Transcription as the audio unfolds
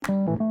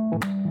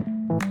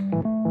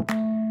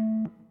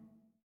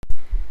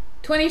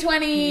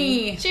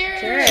2020.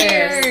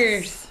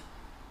 Cheers.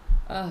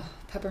 Oh,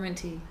 peppermint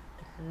tea.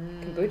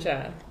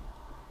 Kombucha.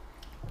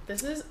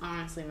 This is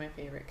honestly my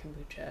favorite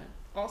kombucha.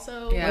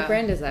 Also, What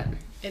brand is that?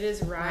 it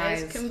is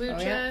Rise Rise. kombucha,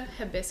 Oh, yeah.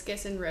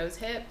 hibiscus and rose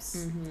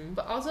hips,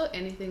 but also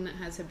anything that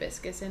has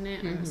hibiscus in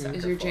it. I'm a sucker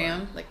Is your for.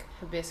 jam? Like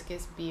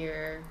hibiscus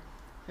beer,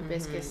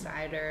 hibiscus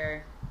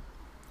cider.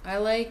 I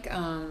like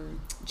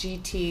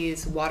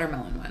GT's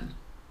watermelon one.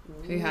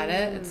 Have you had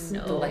it? It's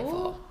No.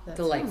 delightful. That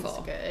Delightful.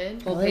 sounds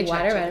good. Full I like paycheck,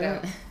 check it watermelon.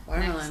 out.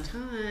 Watermelon. Next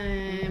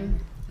time.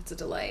 It's a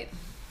delight.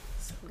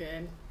 So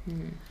good.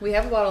 We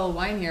have a bottle of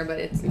wine here, but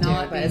it's We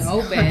not do, but being it's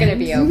open. not going to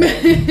be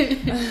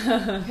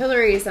open.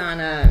 Hillary's on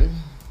a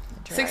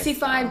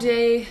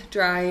 65-day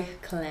dry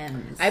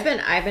cleanse. I've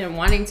been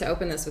wanting to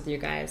open this with you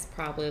guys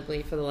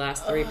probably for the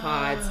last 3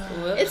 pods.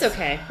 Whoops. It's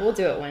okay. We'll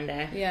do it one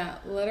day. Yeah,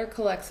 let her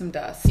collect some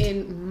dust.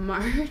 In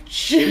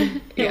March.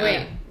 Yeah.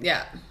 Wait.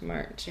 Yeah.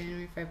 March.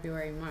 January,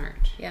 February,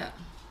 March. Yeah.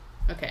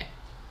 Okay.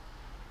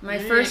 My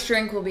Alright. first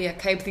drink will be a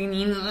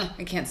caipirinha.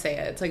 I can't say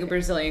it. It's like a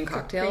Brazilian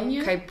cocktail.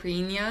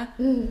 Caipirinha?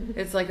 Caipirinha.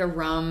 It's like a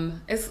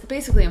rum. It's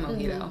basically a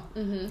mojito.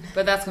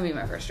 But that's going to be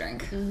my first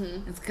drink.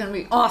 It's going to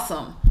be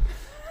awesome.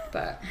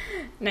 But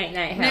Night,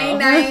 night, hell.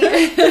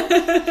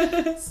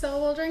 night. So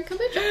we'll drink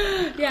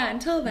kombucha. Yeah,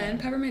 until then,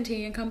 peppermint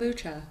tea and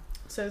kombucha.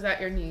 So is that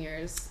your New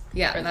Year's?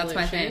 Yeah, that's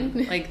my resolution?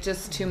 thing. Like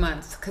just 2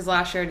 months. Because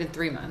last year I did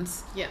 3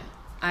 months. Yeah.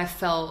 I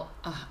felt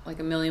like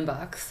 $1 million,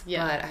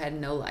 Yeah. but I had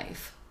no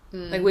life.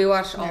 Like we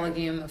watched all of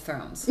Game of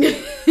Thrones.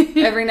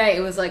 Every night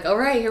it was like, all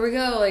right, here we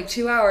go. Like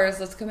 2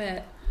 hours, let's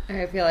commit.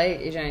 I feel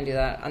like you're trying to do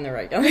that on the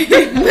regular.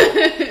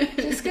 It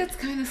just gets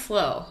kind of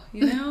slow,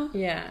 you know?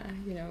 Yeah,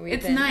 you know,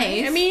 It's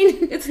nice. I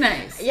mean, It's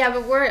nice. yeah,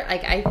 but we're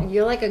like,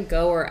 you're like a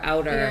goer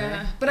outer.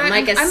 Yeah. But I'm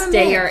like a I'm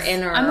stayer mix.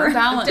 inner. I'm a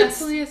balance.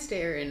 Definitely a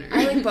stayer inner.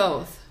 I like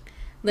both.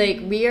 Like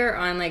we are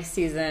on like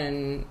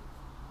season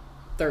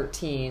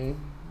 13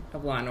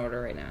 of Law and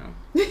Order right now.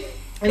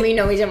 And we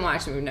know we didn't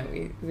watch. We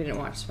didn't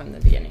watch from the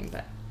beginning,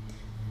 but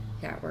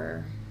yeah,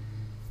 we're.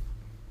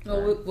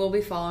 We'll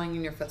be following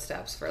in your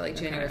footsteps for like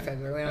January, Okay.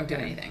 February. We don't do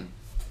Okay. anything.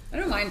 I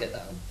don't mind it though.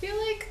 I feel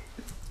like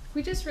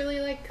we just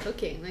really like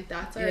cooking. Like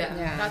that's our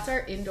Yeah. that's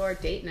our indoor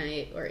date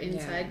night or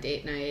inside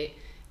date night.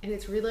 And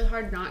it's really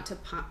hard not to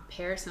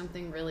pair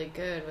something really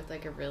good with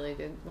like a really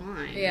good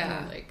wine.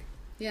 Yeah. Like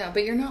Yeah,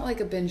 but you're not like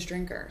a binge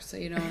drinker, so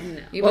you don't.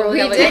 No. You Well, probably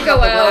we have, like, did a go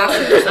couple out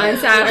glasses. on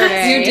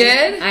Saturday. You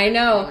did? I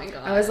know. Oh my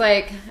God. I was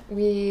like,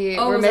 we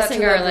Oh, were was that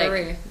missing to our the like,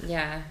 brewery?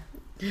 yeah,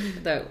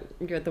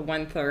 you're the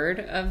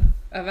 1/3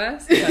 of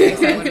us. That would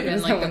have been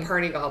Is like that the one-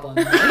 party goblin.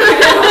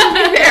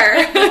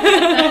 Fair.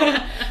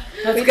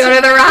 Let's go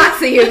to the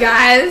Roxy, you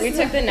guys. We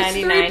took the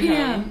 99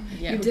 home.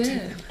 yeah. You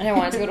did. And I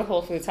wanted to go to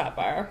Whole Foods Hot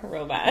Bar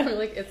real We're bad.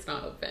 like it's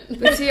not open.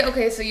 But see,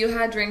 okay, so you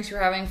had drinks, you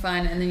were having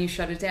fun, and then you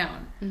shut it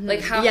down.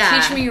 Like, how?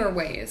 Yeah. Teach me your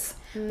ways.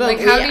 But Like,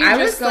 how do you I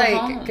just was go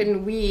like,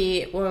 home?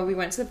 we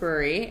went to the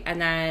brewery and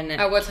then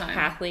At what time?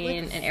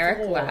 Kathleen Like and Eric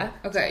 4.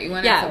 left. Okay, you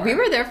went. Yeah, at 4. we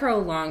were there for a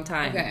long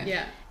time. Okay.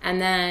 Yeah. And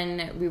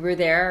then we were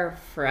there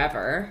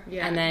forever.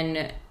 Yeah. And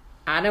then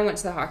Adam went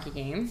to the hockey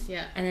game.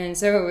 Yeah. And then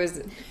so it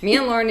was me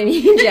and Lauren and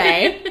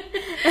EJ.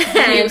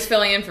 And he was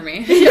filling in for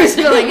me. He was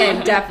filling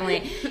in,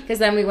 definitely. Because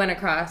then we went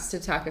across to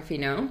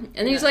Tacofino. And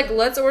then he was like,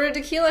 let's order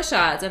tequila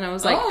shots. And I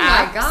was like, Oh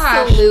my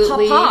gosh,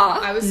 absolutely.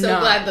 Papa. I was so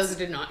not. glad those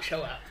did not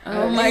show up.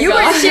 Oh my You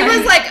god. were, she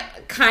was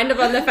like kind of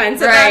on the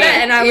fence about right.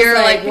 it. And I was You're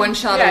like one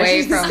shot yeah,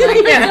 away she's- from like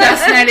the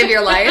best night of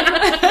your life.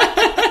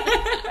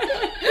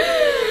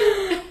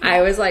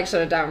 I was like,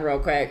 shut it down real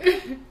quick.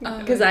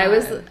 Because I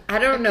was, I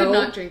don't I know. could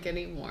not drink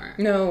anymore.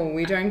 No,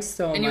 we drank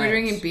so much. And you were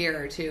drinking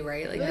beer too,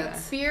 right? Like Like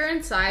that's beer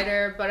and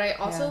cider, but I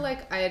also Yeah.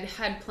 like I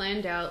had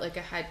planned out like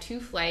I had 2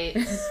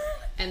 flights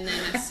and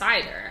then a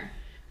cider.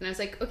 And I was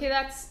like, okay,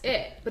 that's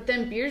it. But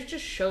then beers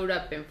just showed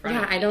up in front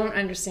Yeah, of me. I don't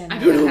understand I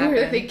how don't it know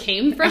where happened. they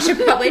came from. I should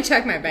probably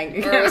check my bank or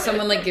account. was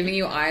someone like giving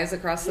you eyes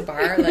across the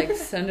bar? Like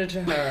send it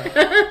to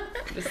her.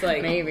 Just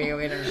like Maybe,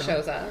 we don't know.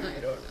 shows up. I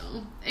don't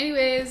know.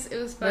 Anyways, it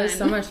was fun. It was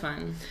so much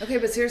fun. Okay,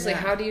 but seriously, Yeah.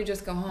 how do you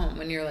just go home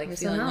when you're like It was,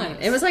 feeling loose?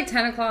 it was like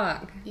 10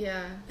 o'clock.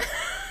 Yeah.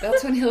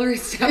 That's when Hillary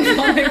stepped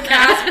on the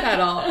gas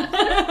pedal.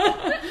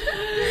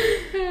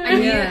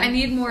 I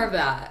need more of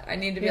that. I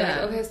need to be Yeah.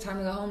 like, okay, it's time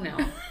to go home now.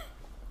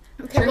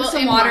 Okay, Drink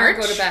some in water and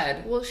March, go to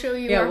bed. We'll show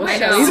you Yeah, our we'll I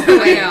show house.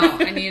 know. I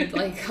know. I need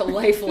like a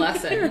life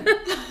lesson.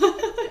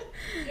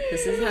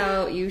 This is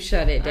how you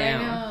shut it I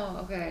down. know.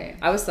 Okay.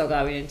 I was so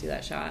glad we didn't do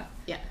that shot.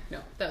 Yeah, no,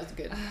 that was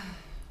good.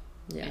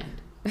 Yeah.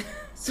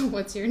 So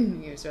what's your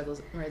New Year's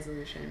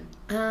resolution?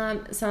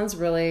 Sounds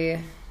really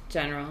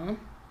general.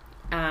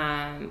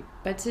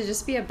 But to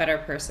just be a better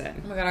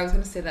person. Oh my god, I was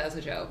gonna say that as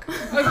a joke. Be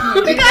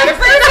better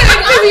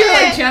person. You're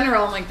like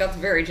general. I'm like, that's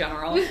very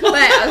general.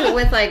 But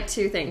with like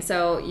 2 things.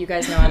 So you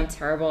guys know I'm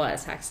terrible at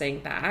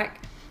texting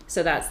back.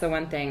 So that's the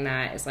one thing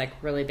that is like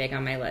really big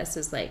on my list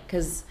is like,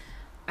 because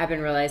I've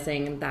been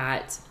realizing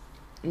that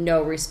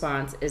no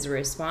response is a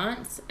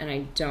response, and I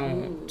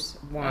don't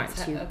want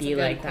to be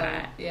like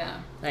that. Yeah.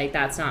 Like,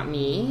 that's not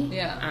me.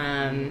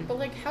 Yeah. But,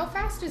 like, how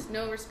fast is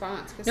no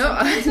response? Because No,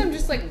 sometimes I'm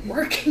just, like,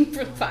 working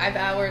for 5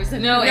 hours.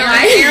 And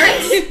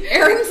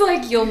Erin's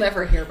like, you'll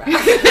never hear back.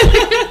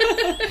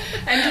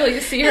 Until you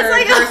see her It's in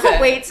like, person.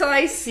 I'll wait till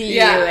I see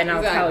Yeah, you, and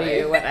I'll tell exactly.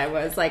 you what I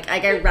was. Like,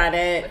 I read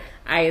it,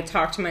 I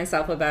talked to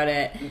myself about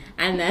it,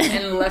 and then...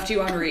 And left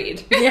you on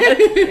read.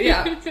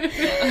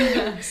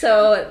 Yeah.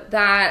 So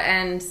that,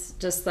 and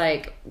just,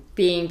 like,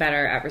 being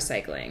better at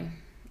recycling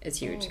is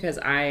huge, because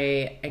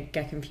I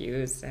get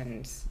confused,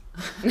 and... It's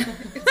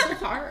so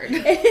hard.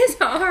 It is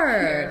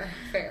hard.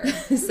 Fair.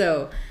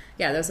 So,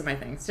 yeah, those are my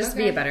things. Just to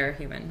be Okay. a better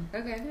human.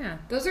 Okay. Yeah.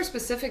 Those are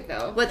specific,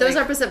 though. But those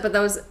are but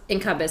those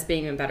encompass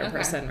being a better Okay.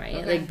 person, right?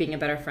 Okay. Like being a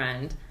better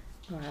friend.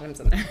 Oh, Adam's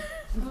in there.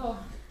 Oh.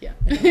 Yeah.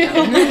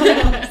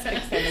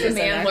 There's a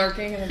man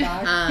lurking in the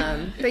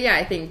back. But yeah,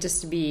 I think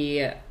just to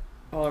be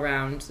all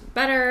around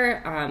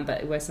better,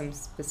 but with some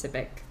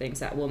specific things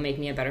that will make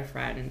me a better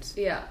friend,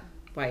 Yeah.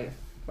 wife,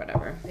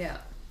 whatever. Yeah.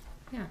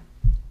 Yeah.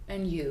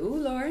 And you,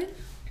 Lauren?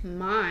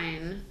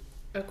 Mine,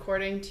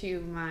 according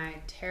to my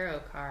tarot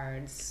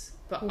cards,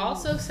 but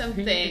also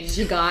something.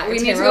 She got. We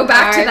a need to tarot go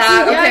back to card.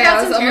 that. Yeah, I Okay, got I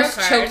was some tarot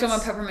almost choked on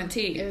cards. a peppermint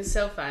tea. It was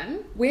so fun.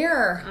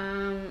 Where?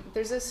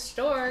 There's a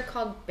store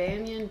called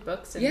Banyan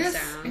Books and Yes,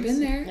 Sounds. I've been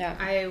there. Yeah.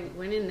 I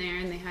went in there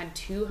and they had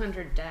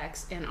 200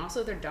 decks, and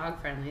also they're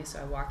dog friendly. So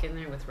I walk in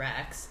there with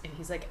Rex, and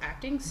he's like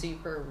acting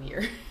super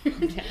weird.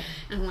 And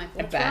I'm like,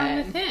 what's wrong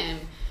with him?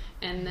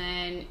 And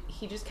then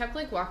he just kept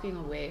like walking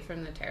away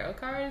from the tarot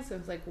cards. I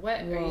was like,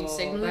 what? Are Whoa, you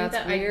signaling that's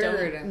that weird.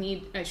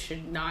 I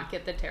should not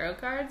get the tarot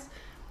cards?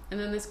 And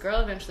then this girl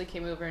eventually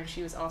came over and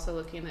she was also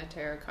looking at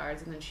tarot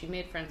cards, and then she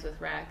made friends with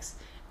Rex.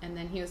 And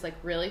then he was like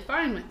really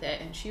fine with it,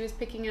 and she was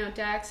picking out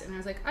decks, and I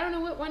was like, I don't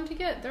know what one to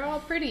get. They're all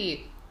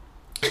pretty.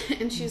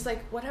 And she's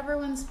like, whatever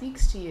one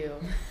speaks to you.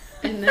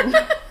 And then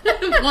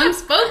one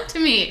spoke to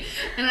me,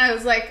 and I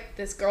was like,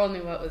 this girl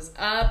knew what was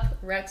up.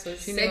 Rex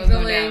was She knew what was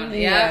going signaling. down.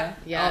 Yeah.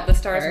 Yeah. All the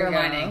stars There were you go.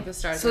 aligning. The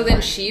stars So were then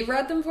aligning. she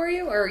read them for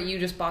you, or you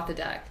just bought the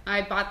deck?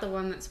 I bought the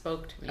one that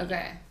spoke to me.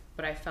 Okay.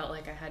 But I felt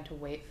like I had to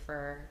wait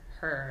for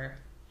her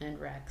and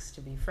Rex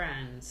to be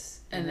friends.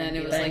 And then it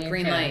be was Then like you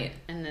green could. light.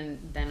 And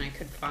then I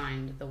could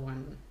find the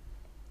one.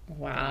 I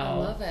Wow.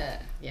 love it.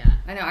 Yeah.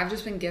 I know. I've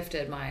just been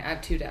gifted I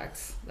have 2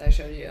 decks that I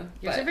showed you.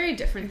 Yours but are very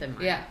different than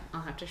mine. Yeah.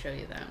 I'll have to show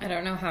you them. I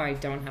don't know how I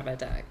don't have a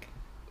deck.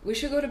 we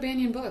should go to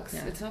Banyan Books.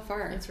 Yeah. It's not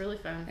far. It's really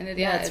fun. And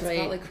Yeah, it's right.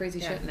 got like crazy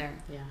Yeah. shit in there.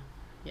 Yeah.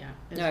 Yeah.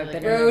 It's No, I've really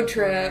been good. Road there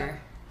trip. before.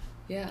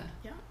 Yeah.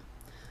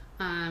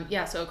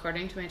 Yeah, so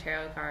according to my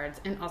tarot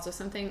cards, and also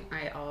something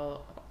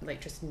I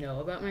just know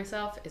about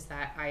myself is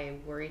that I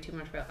worry too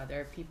much about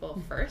other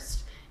people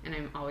first, and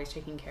I'm always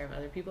taking care of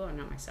other people and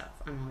not myself.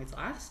 I'm always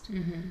last.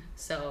 Mm-hmm.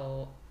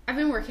 So I've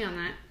been working on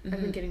that.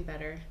 I've been getting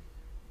better.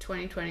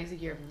 2020 is a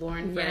year of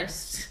Lauren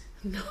Yes.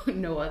 first.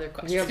 No other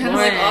questions. You're Kind of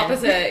like Lauren.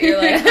 opposite. You're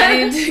like,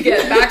 I need to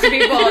get back to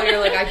people. And you're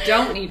like, I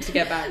don't need to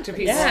get back to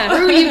people. Yeah.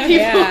 Screw you people.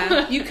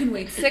 Yeah. You can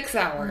wait 6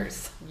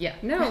 hours. Yeah.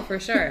 No, for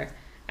sure.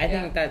 I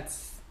Yeah. think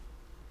that's.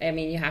 I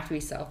mean, you have to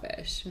be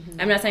selfish.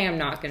 I'm not saying I'm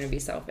not going to be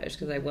selfish,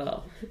 because I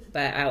will,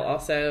 but I'll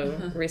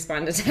also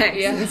respond to texts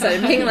Yeah.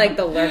 instead of being like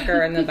the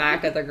lurker in the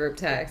back of the group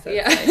text.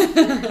 It's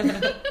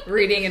Yeah.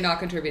 Reading and not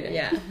contributing.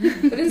 Yeah.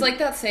 But it's like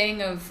that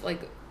saying of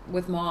like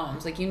with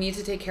moms, like you need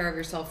to take care of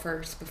yourself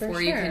first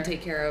before you sure. can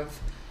take care of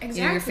you know,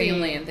 your Exactly.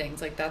 family and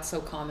things. Like that's so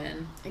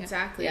common.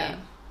 Exactly. Yeah.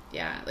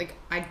 Yeah. Like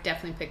I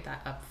definitely picked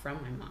that up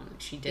from my mom.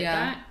 She did Yeah.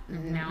 that.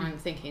 And now I'm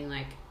thinking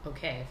like,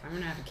 okay, if I'm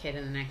gonna have a kid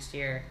in the next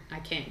year, I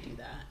can't do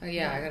that. Oh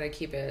yeah, I gotta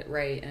keep it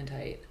right and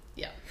tight.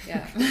 Yeah.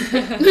 Yeah.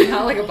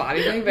 Not like a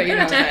body thing, but you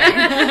know what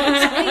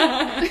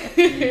I'm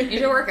saying. You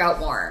should work out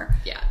more.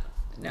 Yeah.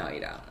 No,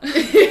 you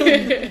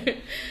don't.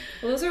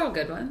 Well, those are all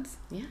good ones.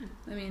 Yeah.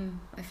 I mean,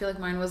 I feel like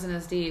mine wasn't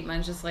as deep.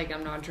 Mine's just like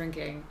I'm not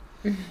drinking.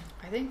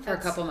 I think For a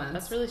couple months.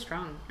 That's really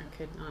strong. I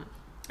could not.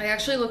 I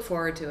actually look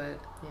forward to it.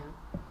 Yeah.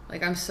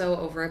 Like I'm so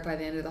over it by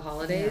the end of the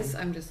holidays.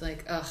 I'm just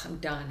like, ugh, I'm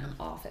done. I'm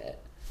off it.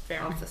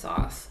 Fair. Off the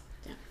sauce.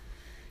 Yeah.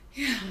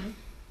 Yeah.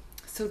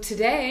 So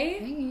today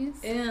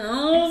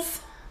is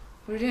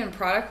we're doing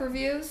product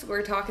reviews.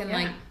 We're talking Yeah.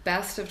 like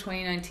best of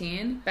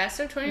 2019. Best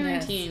of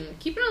 2019.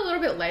 Keeping it a little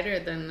bit lighter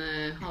than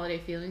the holiday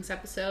feelings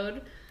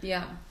episode.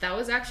 Yeah. That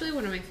was actually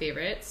one of my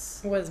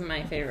favorites, was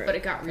my favorite. but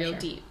it got for real sure.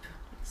 deep.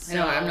 I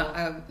know. So-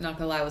 I'm not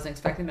gonna lie. I wasn't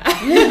expecting that.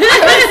 I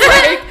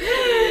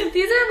was like,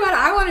 these are what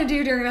I want to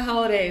do during the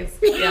holidays.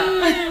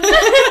 Yeah.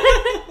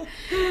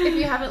 If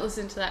you haven't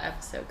listened to that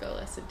episode, go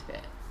listen to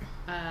it.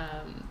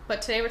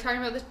 But today we're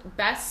talking about the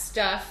best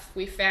stuff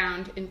we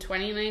found in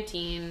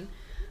 2019.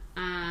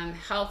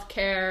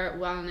 Healthcare,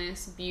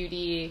 wellness,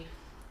 beauty.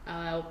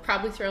 We'll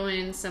probably throw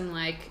in some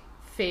like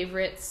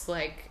favorites,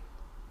 like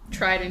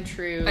tried and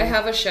true. I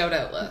have a shout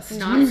out list.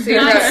 Not- So you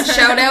have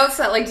shout outs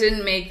that like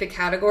didn't make the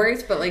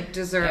categories, but like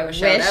deserve I a wish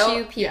shout out.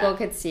 you people Yeah.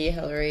 could see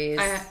Hillary's.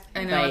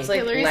 I know, it's like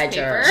Hillary's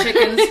ledger. paper.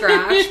 Chicken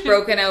scratch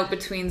broken out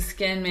between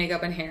skin,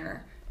 makeup, and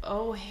hair.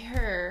 Oh,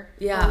 hair.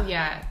 Yeah. Oh,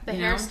 yeah. The You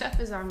hair know? stuff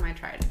is on my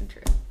tried and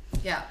true.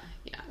 Yeah.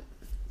 Yeah.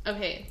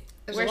 Okay.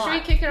 There's Where a should we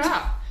lot. kick it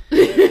off?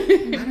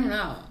 I don't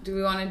know. Do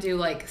we want to do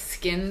like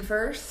skin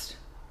first?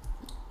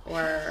 Or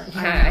I don't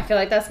Yeah, know. I feel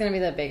like that's going to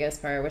be the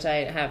biggest part, which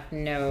I have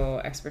no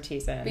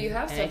expertise in. But you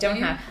have and stuff, I don't don't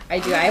you? have. I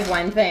do. I have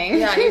one thing.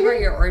 Yeah, you brought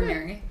your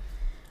ordinary.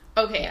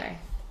 Okay. Yeah.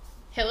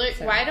 Hillary,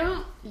 So- why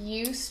don't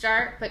you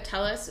start, but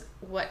tell us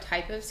what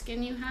type of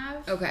skin you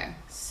have Okay.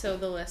 so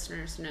the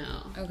listeners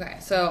know. Okay.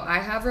 So I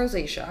have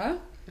rosacea.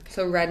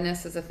 So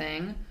redness is a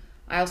thing.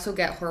 I also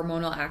get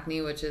hormonal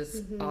acne, which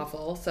is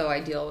awful. So I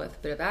deal with a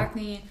bit of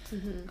acne.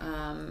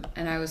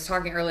 And I was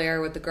talking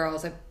earlier with the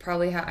girls. I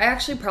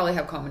actually probably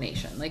have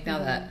combination. Like now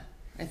that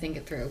I think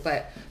it through,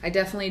 but I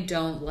definitely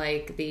don't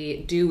like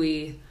the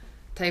dewy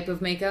type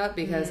of makeup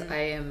because I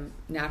am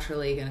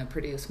naturally going to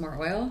produce more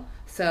oil.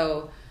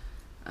 So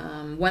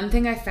one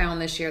thing I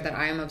found this year that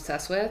I am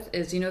obsessed with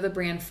is, you know, the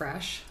brand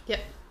Fresh. Yep.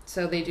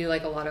 So they do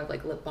like a lot of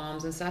like lip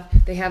balms and stuff.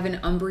 They have an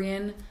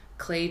Umbrian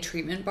clay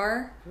treatment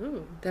bar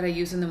Ooh. that I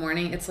use in the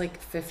morning. It's like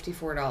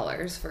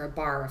 $54 for a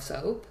bar of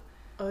soap.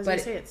 I was But going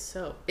to say it's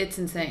soap. It's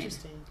insane.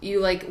 Interesting. You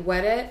like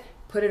wet it,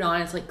 put it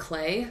on, it's like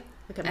clay.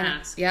 Like a And-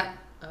 mask. Yep.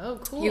 Oh,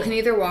 cool. You can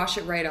either wash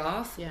it right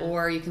off Yeah.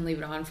 or you can leave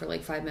it on for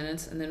like 5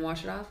 minutes and then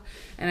wash it off.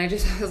 And I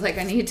was like,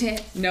 I need to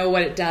know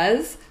what it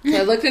does. So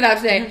I looked it up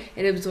today.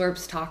 It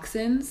absorbs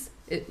toxins.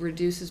 It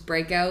reduces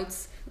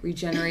breakouts,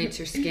 regenerates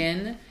your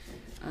skin.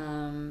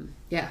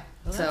 Yeah.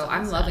 Well, so that's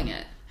I'm awesome. loving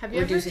it. Have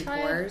you Reducing ever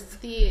tried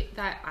pores.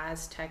 that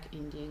Aztec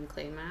Indian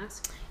clay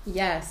mask?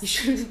 Yes.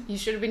 You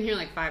should have been here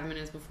like 5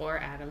 minutes before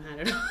Adam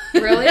had it on.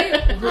 Really?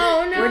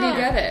 Oh, no. Where do you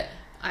get it?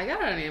 I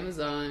got it on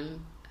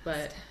Amazon,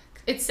 but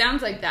it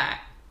sounds like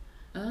that.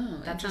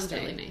 Oh, That sounds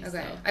interesting. really nice,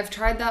 Okay. though. I've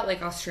tried that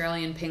like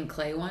Australian pink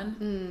clay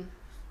one.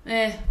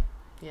 Eh,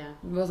 Yeah.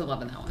 wasn't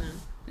loving that one.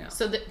 No. No.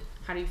 So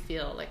how do you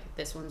feel? Like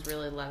this one's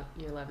really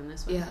you're loving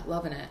this one? Yeah,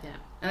 loving it. Yeah.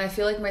 And I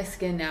feel like my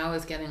skin now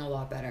is getting a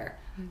lot better.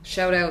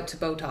 Shout out to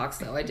Botox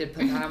though. I did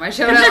put that on my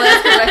shout out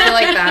list because I feel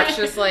like that's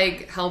just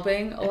like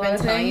helping a I've lot been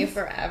of telling you things.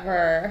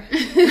 forever.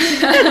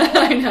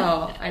 I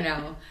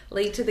know.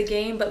 Late to the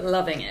game, but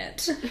loving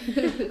it.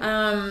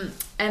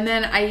 And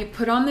then I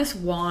put on this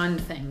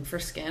wand thing for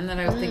skin that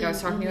I think I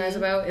was talking to you guys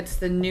about. It's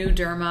the new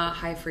Derma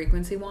high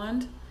frequency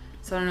wand.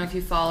 So I don't know if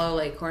you follow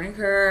like Corning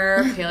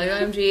Curve, Paleo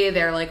MG.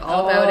 They're like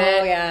all about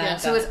it. Yeah.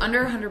 So it's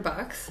under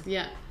 $100.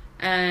 Yeah.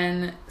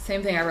 And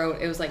same thing I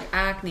wrote. It was like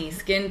acne,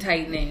 skin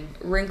tightening,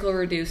 wrinkle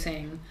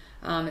reducing.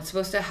 It's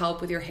supposed to help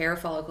with your hair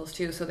follicles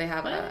too. So they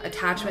have an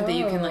attachment that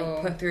you can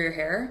like put through your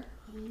hair.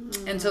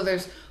 And so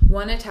there's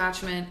one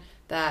attachment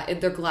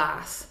that they're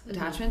glass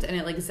attachments and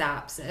it like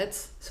zaps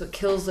zits. So it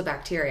kills the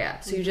bacteria.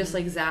 So you just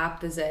like zap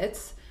the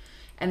zits.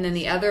 And then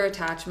the other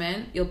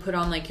attachment, you'll put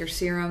on like your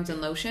serums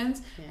and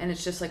lotions, and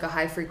it's just like a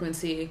high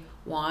frequency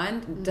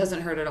wand. It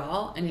doesn't hurt at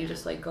all, and you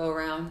just like go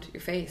around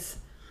your face,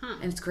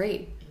 and it's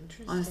great.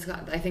 Interesting. Honest to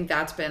God, I think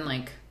that's been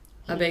like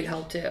a big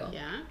help too.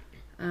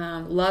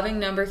 Yeah. Loving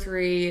number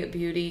 3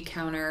 Beauty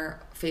Counter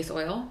face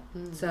oil.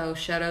 So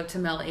shout out to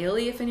Mel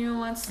Ailey if anyone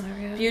wants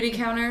Beauty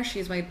Counter.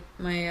 She's my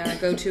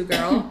go-to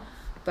girl.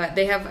 But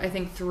they have I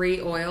think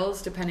 3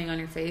 oils depending on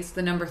your face.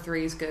 The number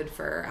 3 is good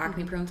for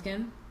acne prone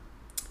skin.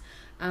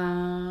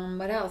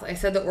 What else? I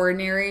said The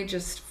Ordinary,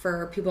 just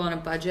for people on a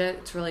budget.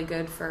 It's really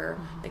good for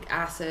like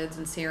acids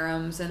and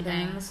serums and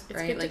things, It's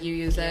right? good Like to- you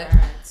use it.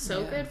 Yeah, it's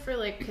so Yeah. good for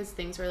like because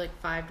things are like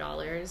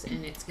 $5,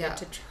 and it's good Yeah.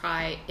 to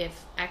try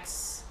if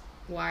X,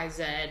 Y,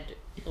 Z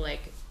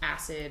like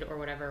acid or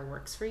whatever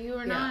works for you or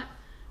Yeah. not,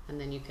 and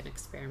then you can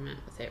experiment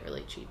with it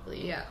really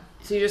cheaply. Yeah.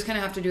 So you just kind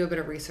of have to do a bit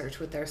of research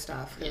with their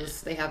stuff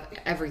because they have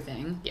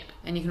everything. Yeah.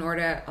 And you can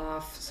order it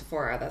off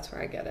Sephora. That's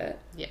where I get it.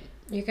 Yeah.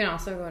 You can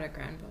also go to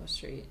Granville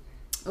Street.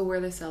 Oh,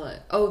 where they sell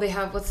it? Oh, they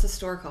have, what's the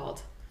store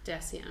called?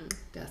 Decium.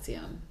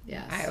 Decium.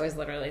 Yes. I always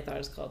literally thought it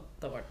was called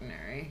The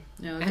Ordinary.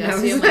 No, And I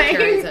was Decium like-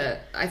 carries it.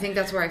 I think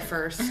that's where I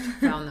first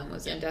found them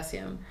was in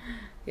Decium.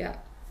 Yeah.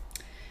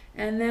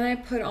 And then I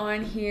put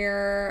on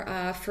here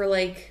for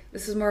like,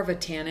 this is more of a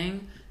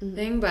tanning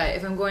thing, but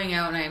if I'm going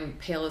out and I'm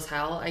pale as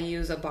hell, I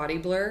use a body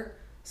blur.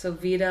 So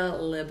Vita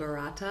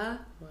Liberata.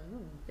 Whoa.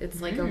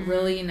 It's like a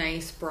really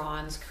nice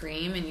bronze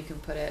cream and you can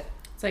put it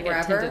It's like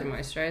wherever. a tinted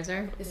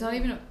moisturizer. It's not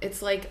even,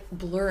 it's like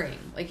blurring.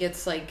 Like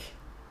it's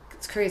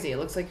crazy. It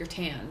looks like you're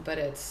tan, but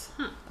it's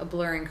a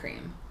blurring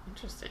cream.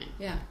 Interesting.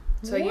 Yeah.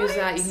 So I use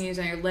that. You What? can use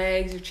it on your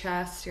legs, your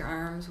chest, your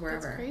arms,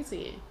 wherever. That's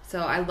crazy. So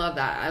I love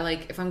that. I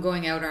like, if I'm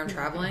going out or I'm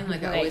traveling,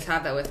 like I always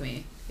have that with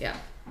me. Yeah.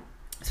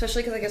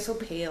 Especially because I get so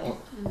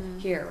pale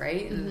here,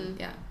 right? And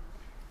yeah.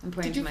 I'm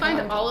pointing Did you to my find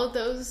dog. all of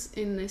those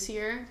in this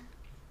year,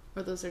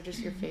 or those are just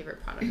your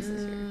favorite products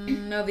this year?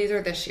 No, these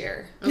are this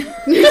year. These are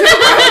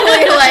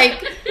probably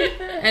like,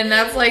 and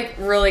that's like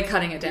really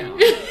cutting it down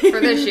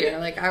for this year.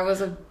 Like I was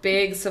a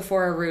big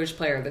Sephora Rouge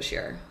player this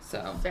year,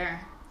 so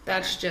Fair.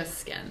 that's just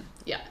skin.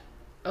 Yeah.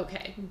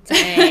 Okay.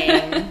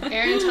 Dang.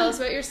 Erin, tell us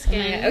about your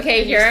skin. Okay,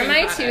 and here your are skin my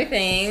products. 2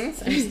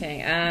 things. I'm just kidding.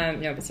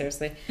 No, but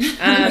seriously.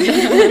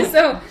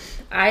 So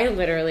I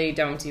literally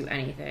don't do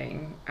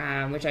anything,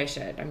 which I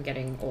should. I'm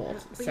getting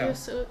old. But So you have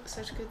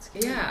such good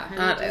skin. Yeah.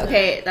 How do you do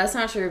okay, that's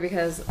not true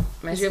because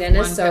my Did you have skin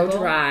is one so pimple?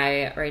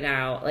 dry right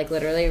now. Like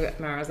literally,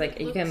 Mara was like,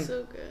 that? you It can looks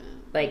so good.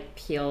 like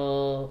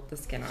peel the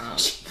skin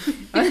off.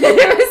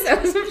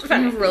 It was so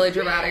funny. I'm really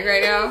dramatic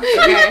right now.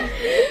 Okay.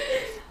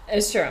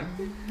 It's true.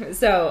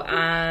 So,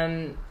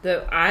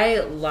 I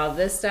love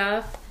this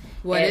stuff.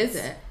 What It's-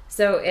 is it?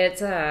 So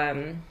it's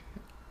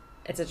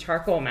a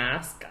charcoal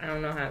mask. I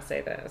don't know how to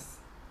say this.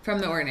 From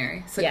The Ordinary.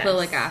 Yes.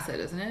 Salicylic acid,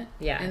 isn't it?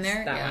 Yeah, In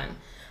there? that Yeah. one.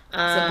 It's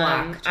a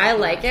black I chocolate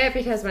like mask. it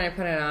because when I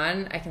put it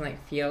on, I can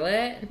like feel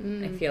it.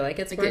 I feel like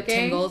it's Like working. it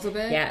tingles a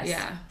bit? Yes.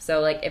 Yeah.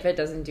 So like if it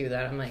doesn't do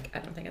that, I'm like, I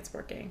don't think it's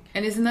working.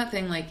 And isn't that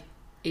thing like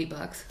 $8?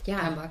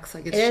 Yeah. $10?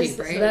 Like it's It cheap, is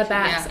right? the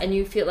best, Yeah. and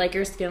you feel like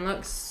your skin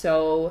looks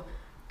so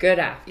good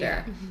after.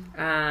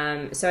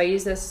 Yeah. So I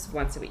use this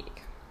once a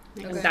week.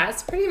 Okay. And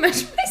that's pretty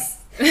much my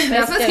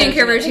That's my skin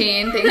skincare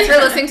routine. Thanks for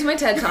listening to my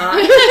TED Talk.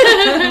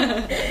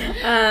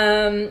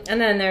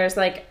 And then there's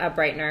like a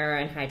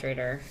brightener and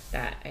hydrator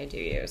that I do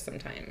use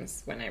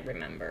sometimes when I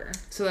remember.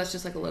 So that's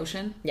just like a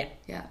lotion? Yeah.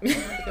 Yeah.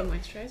 Like a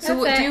moisturizer. So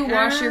what, That's do you it.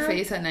 wash your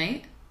face at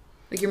night?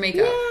 Like your Yeah,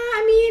 makeup?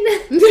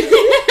 I mean,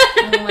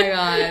 Oh my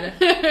god.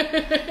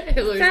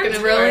 Hillary's Sounds gonna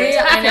Really?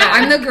 fart. I know.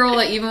 I'm the girl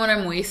that even when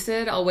I'm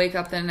wasted, I'll wake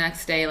up the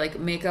next day, like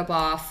makeup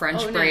off,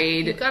 French Oh, no.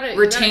 braid, You gotta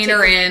retainer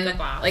take the in. makeup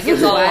off. Like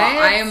it's all What?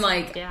 I am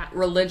like Yeah.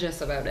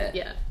 religious about it.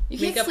 Yeah. You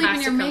can't Makeup sleep has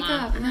in to your come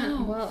makeup. off.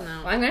 No. well,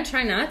 No. I'm gonna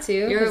try not to.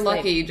 You're 'cause, lucky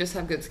like, you just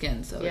have good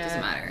skin, so it Yeah.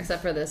 doesn't matter.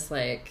 except for this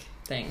like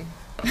thing.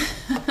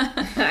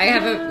 I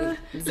have a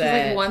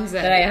zit like one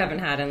zit. that I haven't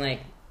had in like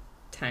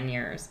 10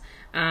 years.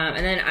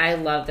 And then I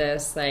love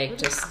this like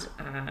just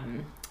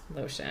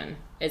lotion.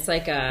 It's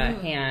like a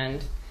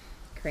hand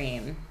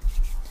cream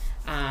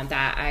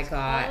that I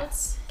got. Well,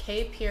 it's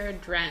K-Pure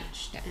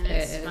Drenched, and It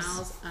it is.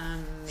 smells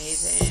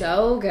amazing.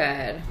 So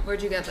good.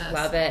 Where'd you get this?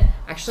 Love it.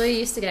 Actually, I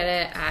used to get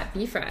it at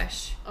Be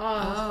Fresh.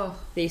 Oh,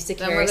 They used to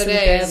Them carry were the some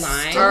days. good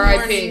lines.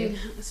 R.I.P.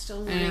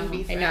 Still I know. morning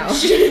beef. I know.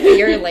 A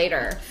year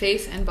later.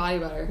 Face and body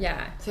butter.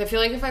 Yeah. So I feel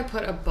like if I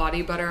put a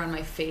body butter on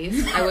my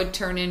face, I would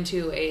turn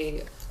into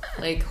a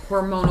like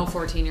hormonal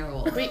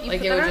 14-year-old. Wait, you like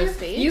put it that would on your just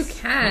face? You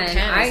can. You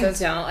can. I So it's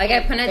don't. Like,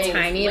 I put a face.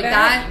 tiny like bit.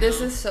 that. This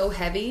is so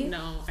heavy.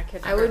 No, I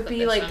could. I never would put be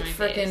this like on my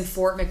freaking face.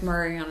 Fort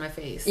McMurray on my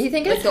face. You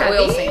think like it's the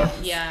oil heavy?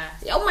 stains? Yeah,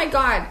 Oh my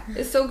god,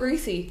 it's so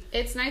greasy.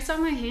 it's nice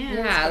on my hands.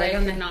 Yeah, but like I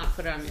on could the- not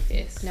put it on my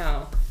face.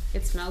 No.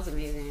 It smells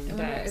amazing. I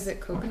wonder, does. is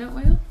it coconut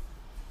oil?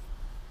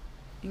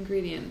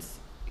 Ingredients.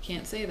 I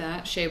can't say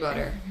that. Shea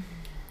butter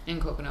and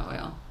coconut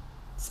oil.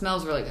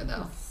 Smells really good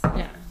though.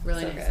 Yeah.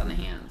 Really so nice good. on the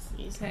hands.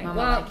 Okay. Mama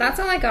Well, like that's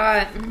all I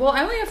got. Well,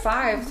 I only have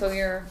 5, so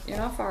you're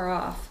not far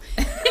off.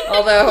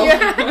 Although With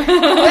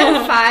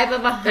 5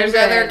 of 100. there's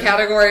other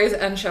categories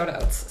and shout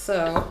outs.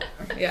 So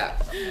yeah.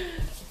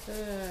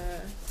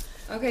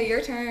 Okay,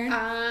 your turn.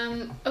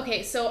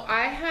 Okay, so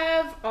I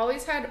have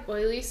always had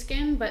oily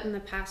skin, but in the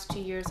past 2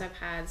 years I've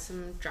had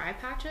some dry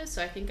patches,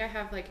 so I think I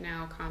have like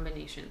now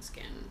combination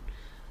skin.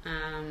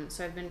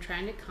 So I've been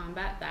trying to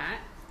combat that,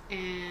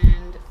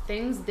 and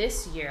things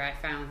this year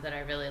I found that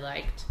I really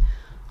liked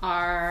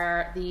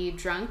are the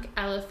Drunk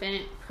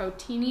Elephant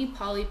Proteiny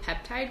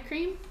Polypeptide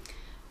Cream.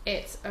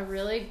 It's a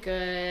really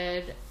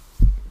good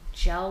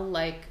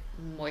gel-like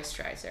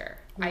moisturizer.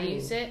 I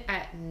use it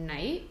at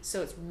night,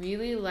 so it's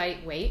really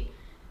lightweight.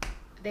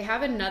 They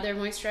have another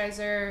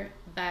moisturizer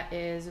that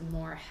is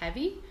more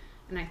heavy,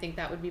 and I think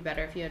that would be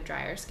better if you had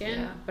drier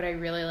skin. Yeah. But I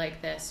really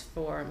like this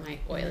for my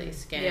oily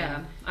skin.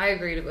 Yeah, I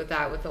agreed with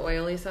that. With the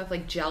oily stuff,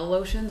 like gel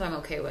lotions, I'm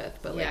okay with,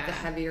 but like Yeah. the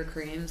heavier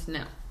creams,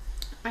 no.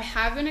 I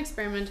have been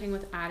experimenting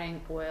with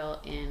adding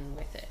oil in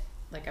with it,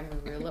 like a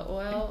marula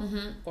oil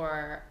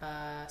or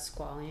a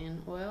squalene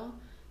oil,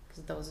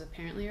 because those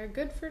apparently are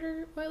good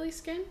for oily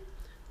skin.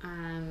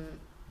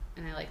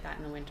 And I like that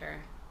in the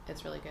winter.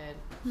 It's really good.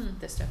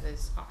 This stuff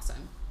is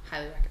awesome.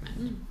 Highly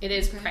recommend. It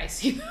is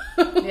pricey.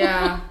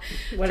 Yeah.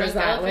 What Drunk is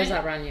that? What Elephant? does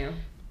that run you?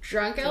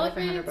 Drunk it like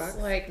Elephant,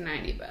 $100? like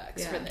 $90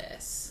 Yeah. for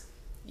this.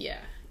 Yeah,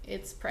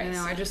 it's I pricey.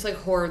 know. I just like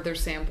hoard their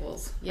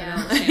samples. Yeah,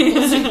 I the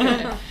don't- samples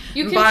are good.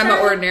 You can buy my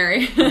try- ordinary.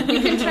 You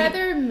can try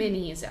their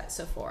minis at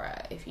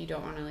Sephora if you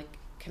don't want to like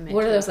commit.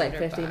 What to are those, like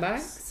 $100.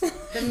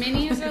 $50? The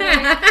minis are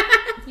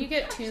like you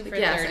get 2 for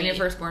Yes, 30. and your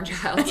firstborn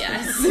child.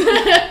 Yes.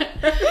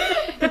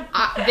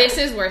 This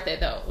is worth it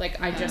though. Like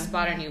I just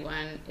bought a new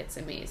one. It's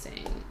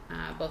amazing.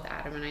 Both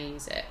Adam and I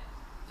use it.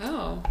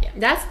 Oh,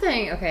 That's the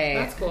thing. Okay.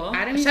 that's cool.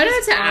 Adam Shout out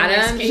uses to all my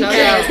Adam. skincare. Shout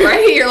out,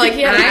 right? You're like,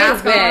 he had an I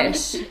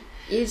mask on. wish.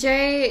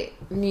 EJ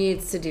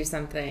needs to do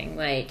something.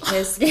 Like,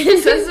 his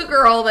skin. Says the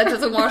girl that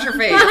doesn't wash her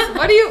face.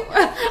 What do you?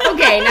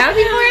 Okay, now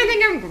people are gonna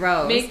think I'm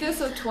gross. Make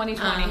this a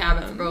 2020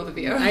 habit for both of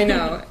you. I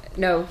know.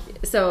 No.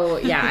 So,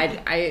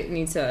 yeah, I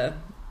need to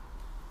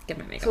get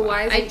my makeup So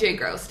why is off. AJ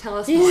gross? Tell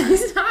us more.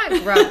 He's not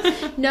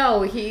gross.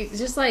 No, he's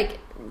just like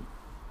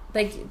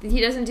he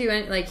doesn't do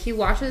any, like, he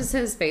washes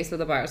his face with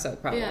a bar of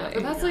soap, probably. Yeah,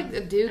 but that's like a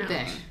dude Ouch.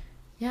 thing.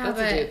 Yeah, That's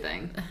but a dude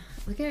thing.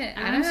 look at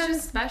Adam's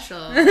just special.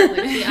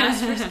 Like, he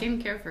asked for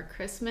skincare for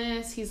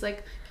Christmas. He's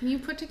like, can you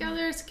put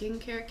together a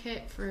skincare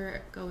kit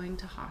for going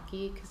to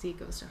hockey? Because he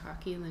goes to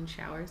hockey and then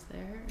showers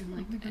there. And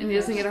like, And he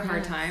doesn't get a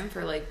hard time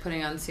for like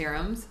putting on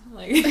serums.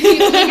 Like he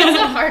gets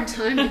a hard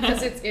time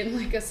because it's in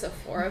like a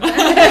Sephora bag.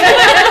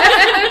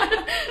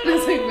 I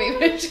was like,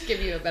 maybe I should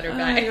give you a better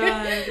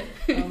bag.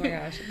 Oh my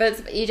gosh. But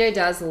EJ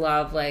does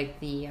love like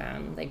the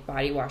like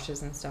body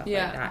washes and stuff like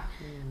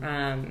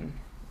that.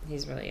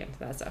 He's really into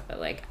that stuff. But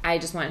like I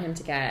just want him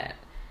to get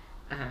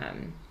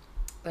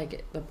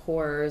like the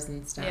pores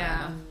and stuff.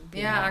 Yeah.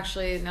 Yeah,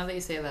 actually, now that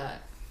you say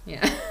that,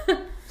 Yeah.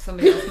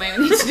 somebody else might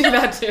need to do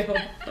that too.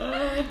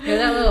 Yeah,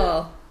 that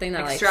little thing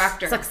that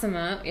Extractor. like sucks them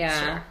up.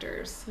 Yeah.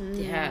 Extractors.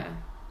 Yeah.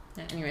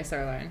 Anyway,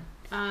 sorry, Lauren.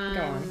 Go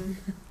on.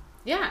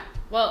 Yeah.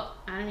 Well,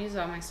 Adam uses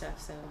all my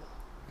stuff, so.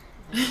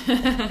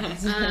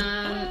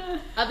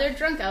 Other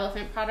Drunk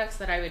Elephant products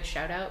that I would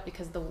shout out,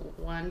 because the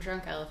one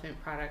Drunk Elephant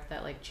product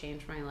that like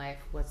changed my life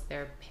was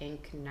their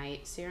pink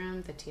night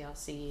serum, the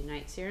TLC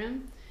night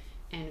serum.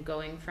 And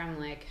going from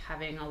like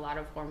having a lot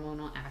of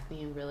hormonal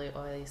acne and really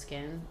oily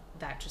skin,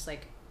 that just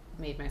like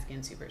made my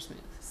skin super smooth.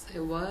 Say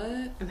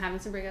what? I'm having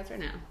some breakouts right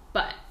now,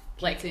 but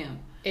like see 'em.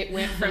 it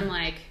went from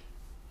like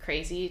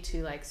crazy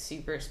to like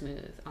super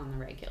smooth on the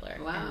regular.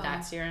 Wow. And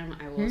that serum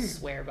I will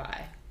swear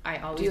by. I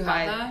always Do you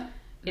buy have that?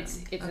 It's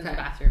in the Okay.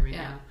 bathroom right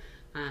Yeah.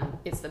 now.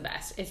 It's the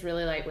best. It's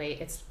really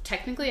lightweight. It's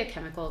technically a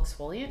chemical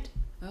exfoliant.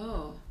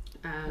 Oh.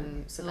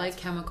 So I like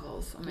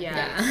chemicals on my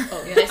yeah. face.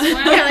 Oh, this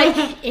one. Yeah,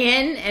 like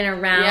in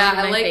and around. Yeah,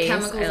 I my like face.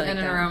 chemicals I like in and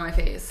them. around my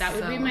face. That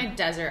would be my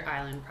desert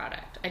island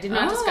product. I did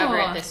not discover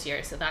it this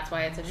year, so that's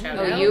why it's a shout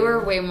out. Oh, you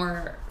were way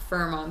more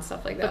firm on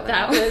stuff like that. But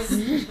that was.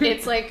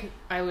 It's like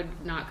I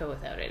would not go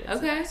without it. It's the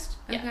okay. best.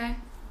 Yeah. Okay.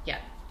 Yeah.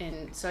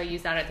 And so I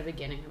use that at the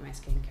beginning of my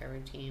skincare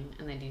routine,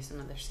 and then do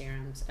some other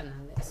serums, and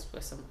then this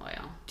with some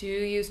oil. Do you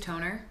use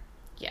toner?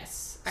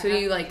 Yes. So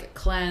you like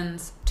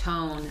cleanse,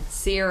 tone,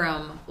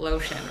 serum,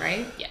 lotion,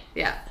 right? Yeah.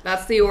 Yeah.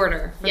 That's the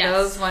order. For Yes.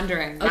 those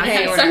wondering. That's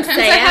Okay, the order. Sometimes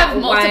Say I it have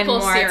one multiple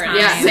more serums. time.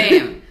 Yeah,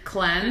 same.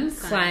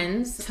 Cleanse,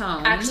 Cleanse.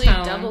 tone. Actually,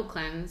 Tone. double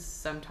cleanse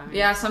sometimes.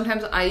 Yeah,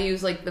 sometimes I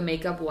use like the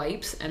makeup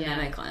wipes and then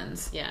Yeah. I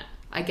cleanse. Yeah.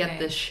 I get Okay.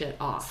 this shit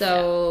off.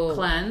 So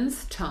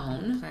Cleanse,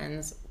 tone,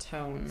 cleanse,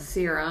 tone,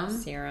 serum,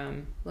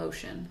 serum,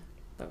 lotion.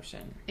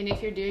 lotion. And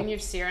if you're doing your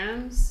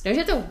serums, Don't you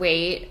have to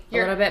wait a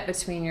You're- little bit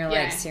between your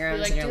Yeah, like serums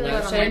you, like, and your do a little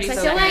lotion? more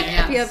I feel like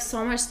yeah. if you have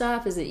so much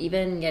stuff, is it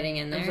even getting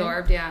in there?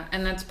 Absorbed, yeah.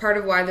 And that's part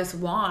of why this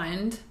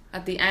wand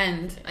at the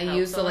end, I helps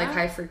use the a like lot.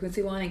 high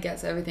frequency one. It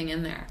gets everything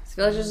in there. I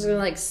feel like it's just gonna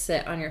like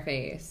sit on your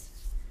face.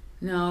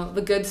 No,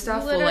 the good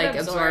stuff Let will it like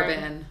absorb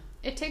absorb. in.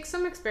 it takes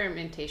some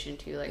experimentation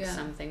too. Like Yeah.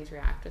 some things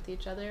react with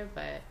each other,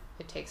 but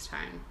it takes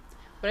time.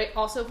 But I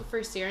also,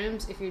 for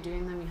serums, if you're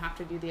doing them, you have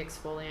to do the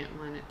exfoliant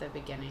one at the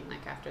beginning,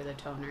 like after the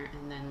toner,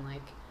 and then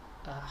like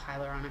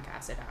hyaluronic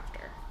acid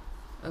after.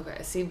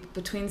 Okay, see,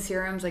 between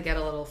serums, I get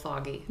a little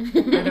foggy. I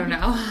don't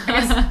know.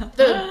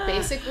 The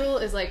basic rule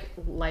is like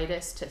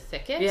lightest to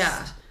thickest.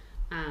 Yeah.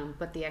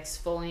 But the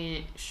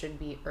exfoliant should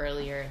be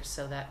earlier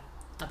so that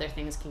other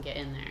things can get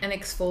in there. An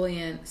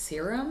exfoliant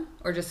serum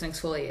or just an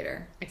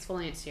exfoliator?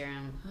 Exfoliant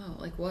serum. Oh,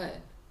 like what?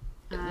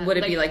 Would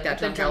it be like that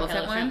the Drunk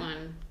Elephant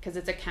one? Because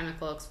it's a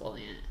chemical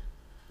exfoliant.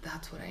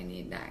 That's what I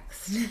need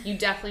next. You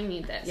definitely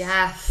need this.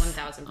 Yes.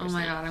 1000%. Oh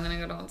my god, I'm gonna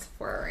go to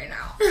Sephora right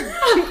now.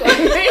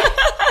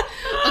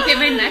 Okay,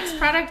 my next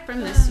product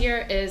from this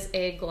year is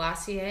a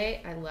Glossier.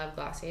 I love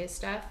Glossier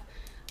stuff.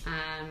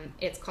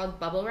 It's called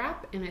Bubble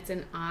Wrap, and it's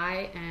an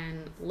eye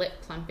and lip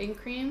plumping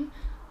cream.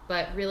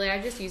 But really, I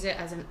just use it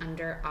as an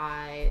under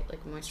eye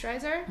like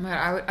moisturizer. Oh my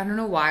god, I don't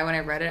know why when I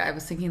read it, I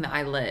was thinking the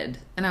eyelid.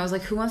 And I was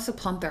like, who wants to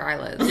plump their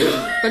eyelids?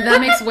 But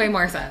that makes way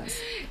more sense.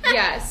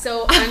 Yeah,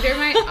 so under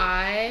my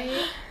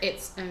eye,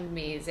 it's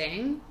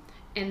amazing.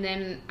 And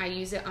then I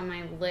use it on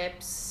my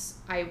lips.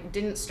 I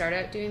didn't start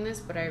out doing this,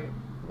 but I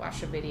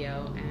watched a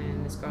video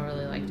and this girl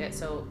really liked it.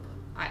 So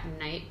at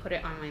night, put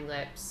it on my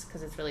lips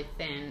because it's really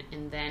thin,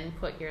 and then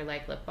put your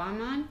like lip balm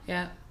on.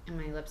 Yeah. And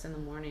my lips in the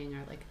morning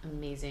are like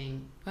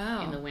amazing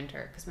Wow. in the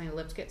winter because my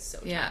lips get so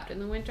Yeah. chapped in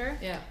the winter.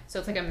 Yeah. So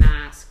it's like a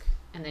mask,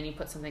 and then you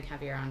put something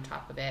heavier on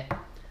top of it.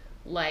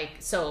 Like,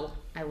 so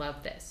I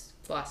love this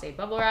Glossier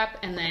Bubble Wrap.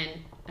 And then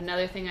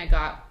another thing I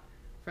got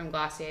from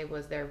Glossier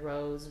was their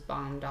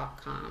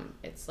rosebalm.com.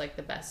 It's like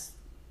the best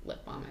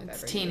lip balm I've ever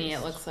It's teeny.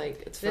 used. It looks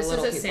like it's for This is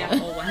little a people.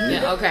 sample one.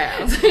 Yeah,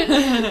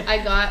 okay.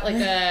 I got like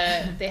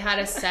they had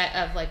a set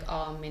of like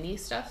all mini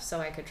stuff, so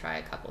I could try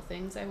a couple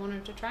things I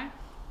wanted to try.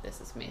 This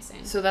is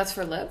amazing. So that's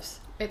for lips?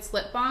 It's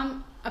lip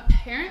balm.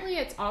 Apparently,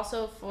 it's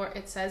also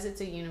it says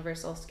it's a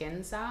universal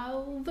skin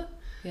salve.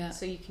 Yeah.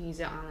 So you can use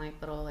it on like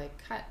little like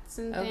cuts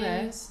and Okay.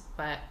 things.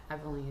 But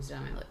I've only used it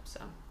on my lips,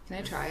 so. Can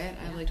I try it?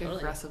 I'm Yeah, like totally.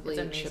 aggressively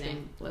It's amazing.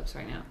 shipping lips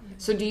right now.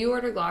 So do you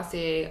order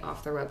Glossier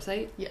off their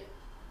website? Yeah.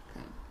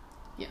 Okay.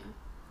 Yeah.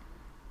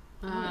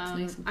 Oh, it's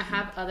nice and I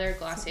have other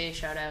Glossier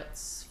shout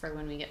outs for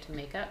when we get to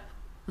makeup.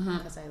 Uh-huh.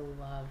 Because I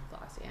love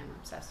Glossier. I'm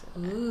obsessed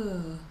with it.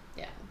 Ooh.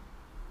 Yeah.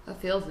 That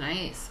feels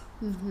nice.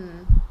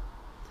 Mm-hmm.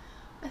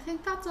 I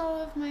think that's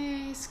all of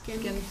my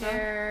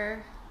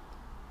skincare.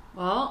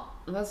 Well,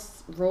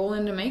 let's roll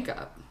into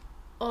makeup.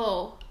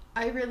 Oh,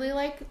 I really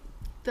like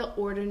the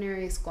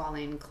Ordinary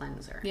Squalane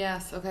Cleanser.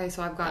 Yes, okay,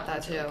 so I've got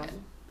that too. Really good.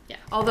 Yeah.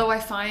 Although I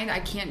find I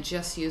can't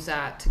just use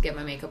that to get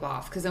my makeup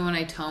off, because then when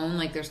I tone,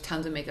 like there's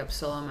tons of makeup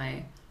still on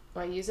my...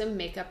 Well, I use a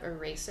makeup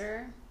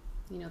eraser.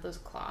 You know those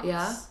cloths?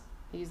 Yeah.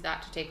 I use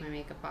that to take my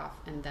makeup off,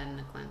 and then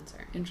the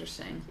cleanser.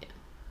 Interesting. Yeah.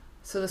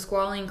 So the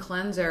Squalane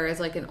Cleanser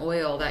is like an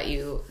oil that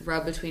you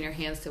rub between your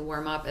hands to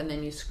warm up, and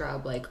then you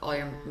scrub like all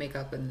your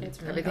makeup and It's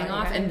really everything good,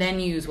 off, guys. and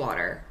then you use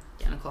water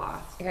and a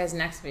cloth. You guys,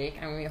 next week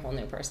I'm gonna be a whole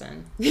new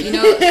person. You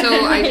know,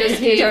 so I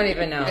just You don't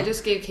even know. I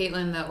just gave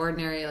Caitlin the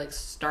Ordinary like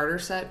starter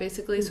set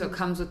basically. So it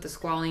comes with the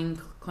Squalane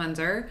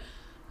Cleanser.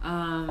 Oh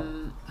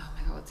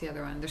my god, what's the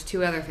other one? There's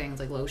 2 other things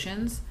like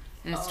lotions,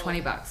 and it's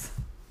 $20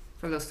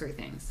 for those 3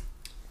 things.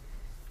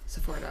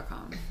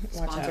 Sephora.com.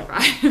 Sponsored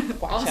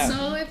by.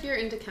 Also, if you're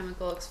into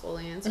chemical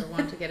exfoliants or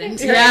want to get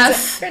into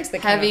Yes, Turns the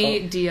heavy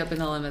chemical. D up in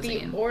the The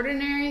limousine.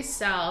 Ordinary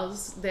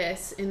sells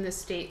this in the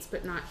States,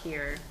 but not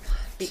here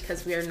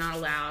because we are not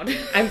allowed.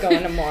 I'm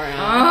going to Moron.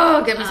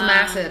 Oh, get me some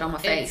acid on my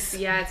face.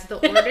 It's the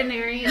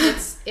Ordinary.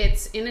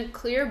 it's in a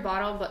clear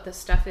bottle, but the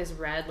stuff is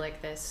red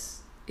like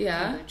this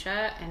Yeah.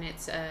 kombucha, and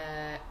it's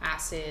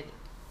acid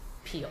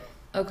peel.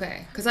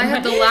 Okay, because I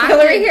have the Hillary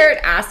lactic. here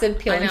at acid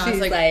peel, I know. and It's she's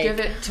like, give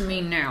it to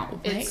me now.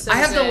 It's so I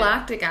have the good.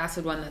 lactic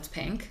acid one that's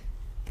pink,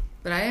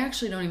 but I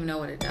actually don't even know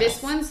what it does.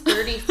 This one's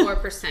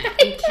 34%.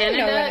 In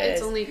Canada, it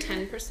it's is. only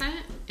 10%,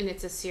 and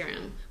it's a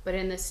serum. But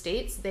in the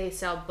States, they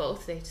sell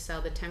both. They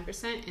sell the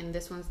 10%, and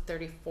this one's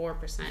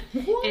 34%.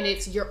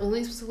 And you're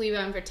only supposed to leave it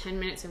on for 10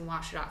 minutes and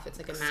wash it off. It's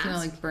like a It's mask. gonna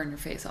like burn your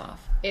face off.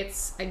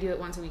 I do it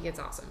once a week. It's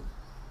awesome.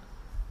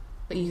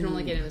 But you can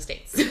only get it in the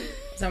States.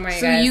 Somewhere,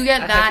 So guys, you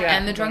get I'll that check you out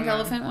and the drunk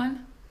tomorrow. elephant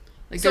one?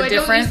 Like So they're I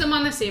different? don't use them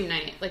on the same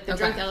night. Like the Okay.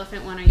 drunk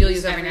elephant one, I You'll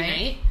use use every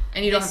night?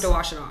 And you don't have This- to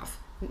wash it off.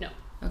 No.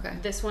 Okay.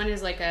 This one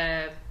is like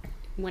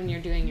when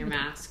you're doing your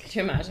mask. Could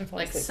you imagine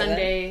falling Like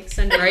asleep with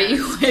Sunday Right?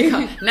 mask. You wake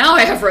up. Now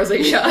I have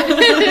rosacea.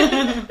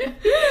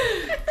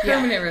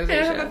 Permanent it? I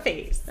have a rosacea.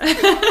 face.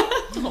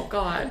 Oh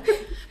god.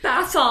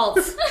 Bath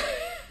salts.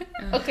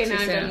 Okay, now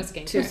Too I'm done soon. with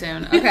skincare. Too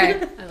soon.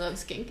 Okay. I love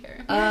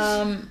skincare.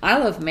 I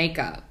love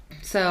makeup.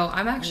 So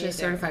I'm actually a Me too.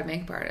 certified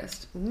makeup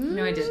artist. You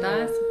know I did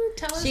that?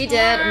 Tell us She more.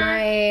 did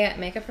my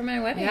makeup for my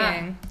wedding.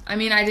 Yeah. I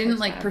mean, I didn't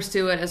like sad.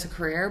 pursue it as a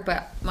career,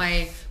 but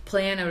my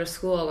plan out of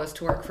school was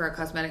to work for a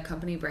cosmetic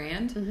company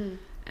brand. Mm-hmm.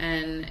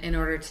 And in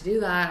order to do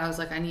that, I was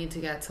like, I need to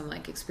get some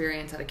like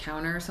experience at a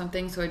counter or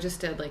something. So I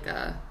just did like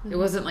it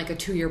wasn't like a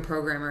 2-year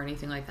program or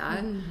anything like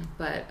that.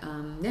 But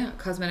yeah,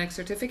 cosmetic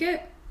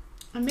certificate.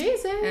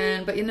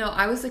 Amazing. But you know,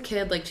 I was a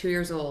kid like 2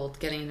 years old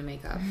getting into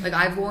makeup. Like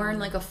I've worn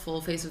like a full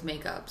face of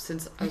makeup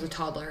since I was a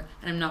toddler,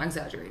 and I'm not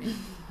exaggerating.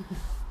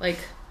 Like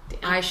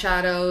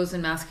eyeshadows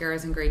and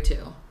mascaras in grade 2.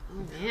 Oh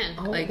man.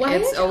 Like what?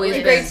 it's always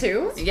In been grade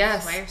 2?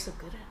 Yes, Why are you so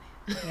good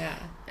at it? Yeah.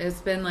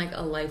 it's been like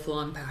a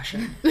lifelong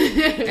passion.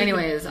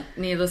 Anyways,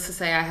 needless to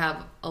say, I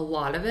have a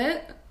lot of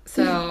it.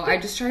 So I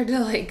just tried to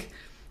like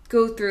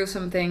go through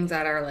some things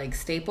that are like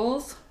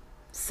staples.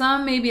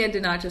 Some maybe I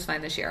did not just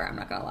find this year. I'm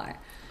not gonna lie.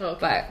 Okay.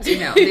 But you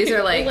know, these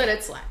are like Let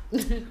it slide.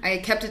 I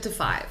kept it to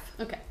 5.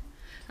 Okay.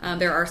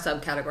 There are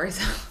subcategories.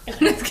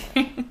 Just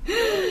kidding.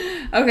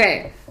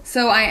 Okay,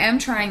 so I am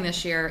trying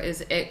this year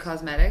is It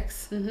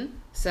Cosmetics. Mm-hmm.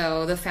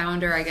 So the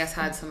founder, I guess,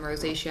 had some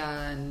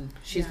rosacea, and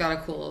she's got a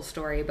cool little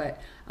story.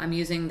 But I'm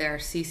using their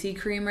CC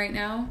cream right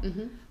now,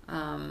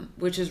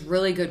 which is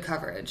really good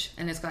coverage,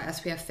 and it's got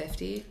SPF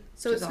 50,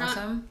 So which it's is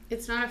awesome.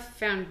 It's not a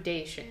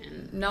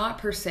foundation. Not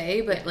per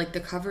se, but like the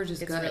coverage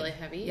is It's good. really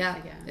heavy? Yeah,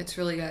 Yeah. it's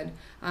really good.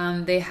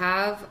 They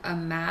have a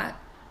matte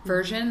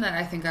version that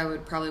I think I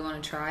would probably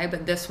want to try,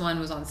 but this one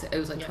was on. It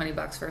was like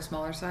 $20 for a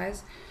smaller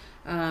size.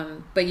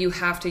 But you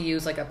have to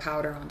use like a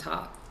powder on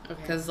top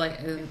because like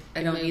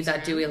I don't need moves that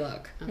around. dewy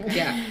look.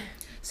 Yeah.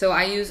 So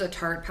I use a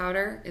Tarte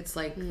powder. It's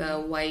like the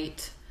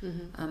white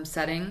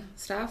setting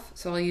stuff.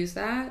 So I'll use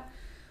that.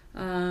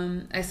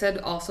 I said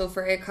also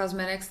for It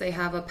Cosmetics they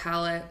have a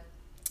palette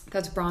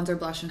that's bronzer,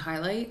 blush, and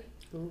highlight.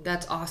 Ooh.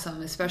 That's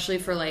awesome, especially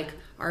for like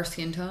our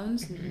skin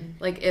tones.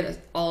 Like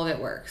all of it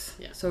works.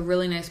 Yeah. So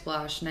really nice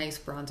blush, nice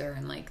bronzer,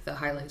 and like the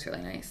highlight's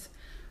really nice.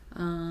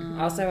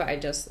 Also, I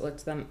just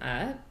looked them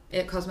up.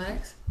 It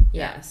Cosmetics?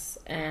 Yes,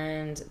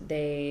 and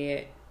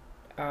they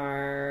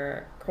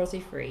are cruelty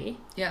free.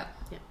 Yeah.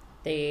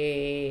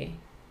 They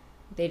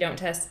don't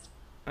test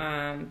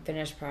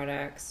finished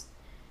products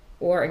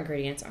or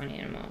ingredients on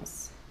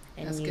animals.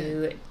 And That's you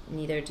good.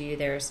 neither do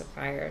their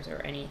suppliers or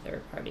any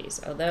third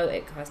parties. Although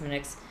It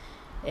Cosmetics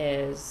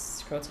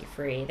is cruelty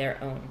free, they're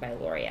owned by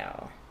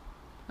L'Oreal,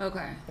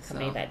 Okay. the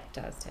company that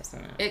does test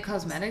them out. It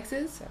Cosmetics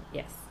is? So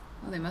yes,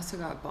 Oh, they must have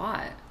got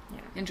bought. yeah.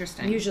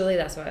 Interesting. Usually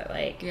that's what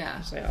Yeah.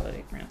 Usually all the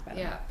big brands buy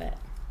Yeah. that,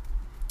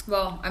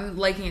 Well, I'm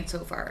liking it so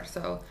far.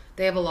 So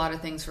they have a lot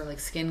of things for like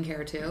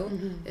skincare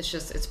too. It's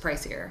just it's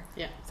pricier.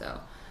 Yeah. So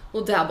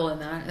we'll dabble in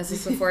that as the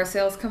Sephora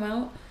sales come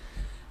out.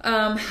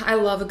 I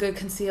love a good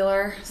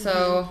concealer,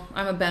 so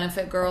I'm a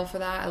Benefit girl for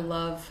that. I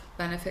love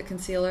Benefit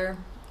concealer.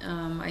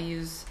 I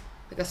use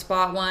like a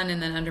spot one,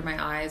 and then under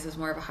my eyes is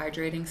more of a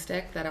hydrating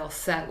stick that I'll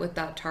set with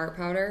that Tarte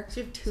powder. So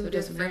you have two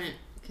different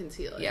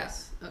concealers.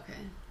 Yes. Okay.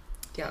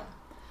 Yeah.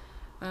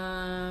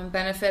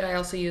 Benefit I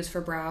also use for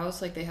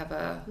brows. Like they have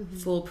a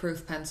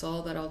foolproof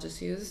pencil that I'll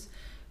just use,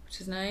 which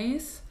is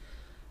nice.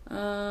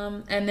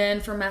 And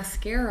then for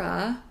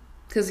mascara,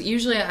 because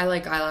usually I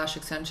like eyelash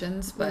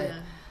extensions, but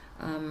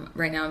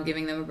right now I'm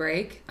giving them a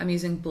break. I'm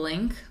using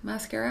Blink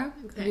mascara.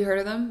 Okay. Have you heard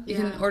of them? You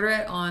can order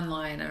it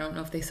online. I don't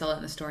know if they sell it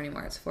in the store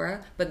anymore at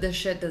Sephora, but this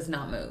shit does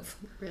not move.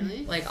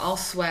 Really? Like I'll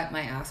sweat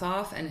my ass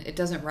off and it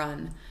doesn't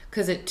run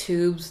because it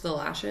tubes the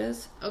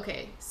lashes.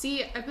 Okay.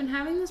 See, I've been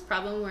having this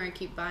problem where I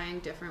keep buying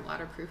different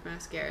waterproof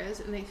mascaras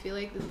and I feel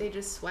like they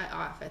just sweat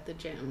off at the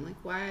gym. Like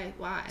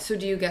why? So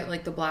do you get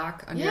like the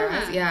black under your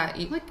eyes? Yeah.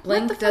 Like,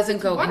 Blink doesn't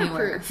go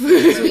anywhere.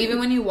 So even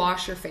when you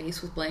wash your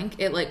face with Blink,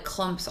 it like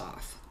clumps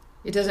off.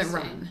 It doesn't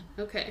run.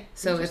 Okay.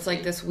 So it's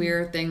like this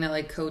weird thing that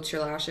like coats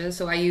your lashes.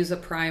 So I use a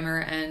primer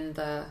and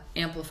the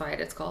Amplified,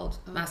 it's called,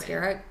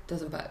 mascara. It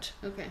doesn't budge.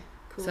 Okay,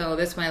 cool. So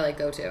this is my like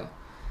go-to.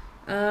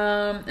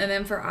 And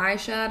then for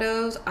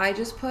eyeshadows, I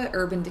just put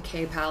Urban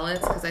Decay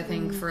palettes because I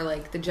think for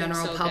like the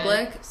general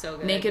public,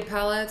 naked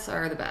palettes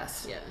are the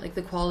best. Yeah. Like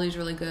the quality's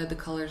really good, the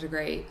colors are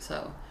great.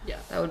 So yeah,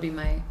 that would be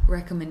my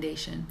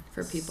recommendation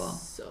for people.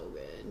 So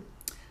good.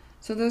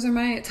 So those are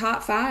my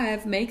top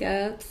 5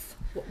 makeups.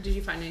 Did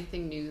you find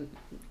anything new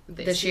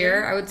this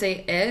year? I would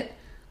say It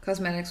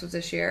Cosmetics was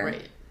this year.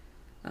 Right.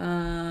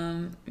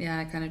 Yeah,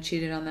 I kind of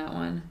cheated on that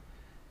one.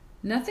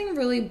 Nothing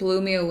really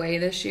blew me away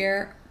this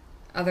year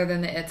other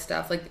than the It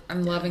stuff. Like,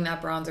 I'm loving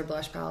that bronzer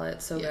blush palette.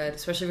 It's so good.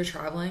 Especially for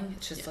traveling.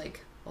 It's just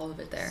like all of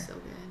it there. So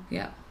good.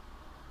 Yeah.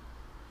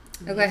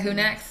 Okay, who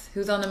next?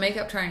 Who's on the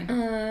makeup train?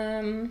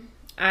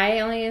 I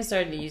only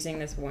started using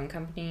this one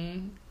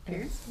company.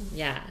 Pierce?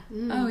 Yeah.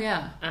 Oh,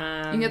 yeah.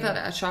 You can get that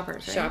at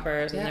Shoppers, right?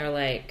 Shoppers, and they're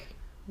like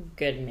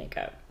good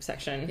makeup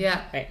section.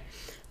 Yeah. Right.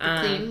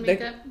 Clean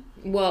makeup?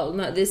 Well,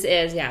 no, this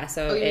is,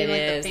 so you it mean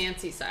like is... the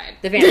fancy side.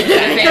 The fancy side.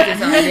 The fancy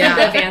side,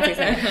 yeah. The fancy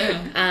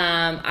side.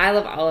 I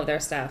love all of their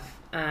stuff.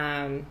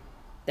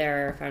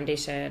 Their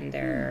foundation,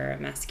 their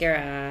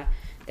mascara,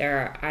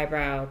 their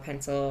eyebrow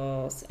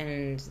pencils,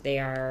 and they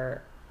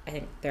are... I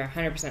think they're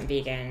 100%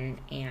 vegan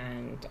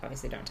and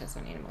obviously don't test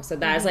on animals. So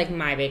that is like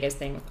my biggest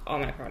thing with all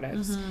my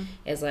products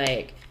is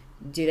like,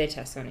 do they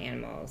test on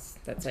animals?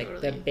 That's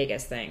like the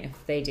biggest thing.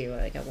 If they do,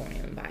 like I won't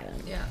even buy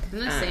them. Yeah, I'm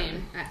the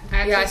same.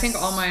 I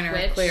think all mine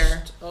are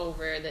clear.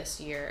 Over this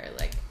year,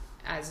 like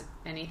as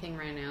anything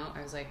ran out,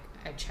 I was like,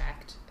 I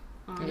checked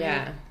on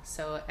it.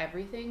 So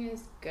everything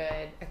is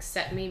good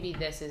except maybe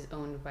this is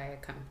owned by a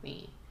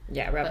company.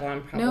 Yeah,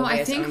 Revlon probably. No,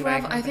 I think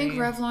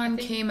Revlon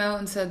came out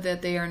and said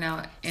that they are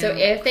now. So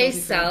if they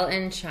sell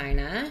in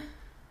China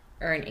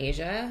or in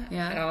Asia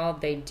at all,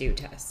 they do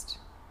test.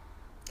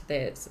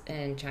 It's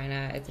in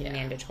China, it's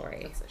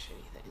mandatory. That's a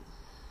shitty thing.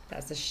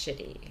 That's a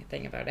shitty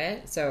thing about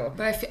it. So,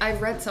 but I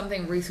read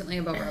something recently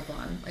about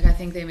Revlon. Like I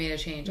think they made a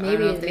change. I don't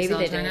know if they sell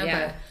in China,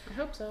 but I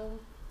hope so.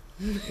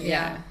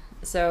 Yeah.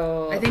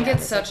 So I think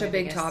it's such a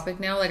big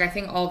topic now. Like I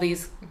think all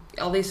these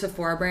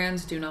Sephora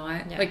brands do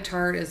not. Like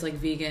Tarte is like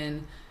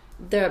vegan.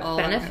 The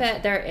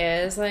benefit there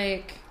is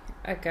like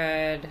a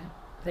good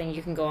thing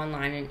you can go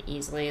online and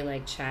easily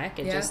like check.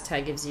 It just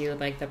gives you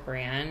like the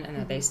brand and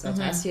that they still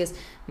test, because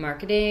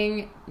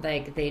marketing,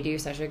 like they do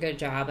such a good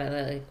job at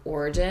like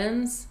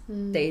Origins.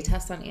 They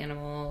test on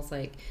animals.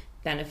 Like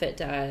Benefit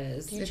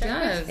does. It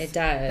does. It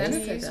does.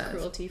 Benefit does.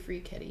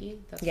 Cruelty-free kitty.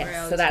 That's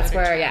where I that's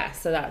where. Yeah.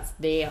 So that's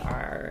they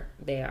are.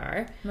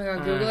 Oh my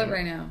god! Google it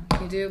right now.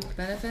 You do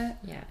Benefit?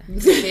 Yeah. You can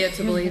see it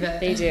to believe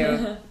it. They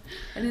do.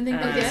 I didn't think.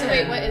 Okay. So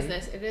wait, what is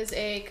this? It is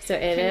a. So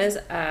it is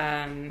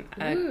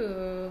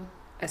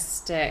a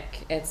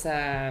stick. It's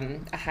a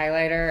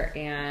highlighter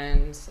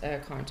and a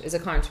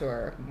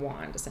contour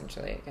wand,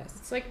 essentially, I guess.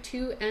 It's like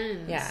 2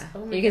 ends. Yeah.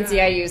 Oh my you can God.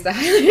 see I use the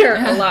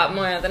highlighter a lot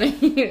more than I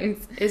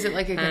use. Is it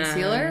like a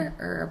concealer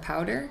or a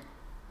powder?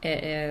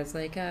 It is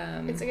like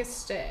it's like a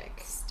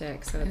stick. So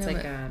it's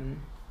like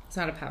it's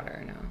not a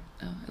powder,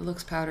 no. Oh, it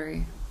looks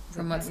powdery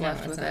from what's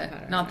left with it.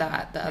 Powder, not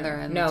that, the other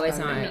end. No, it's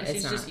not. No, it's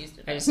she's not. just used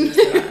it. I just used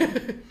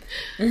it.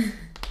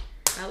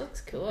 That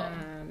looks cool.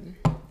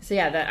 So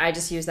yeah, I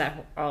just use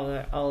that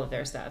all of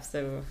their stuff.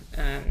 So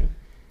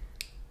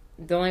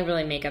the only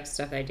really makeup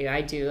stuff I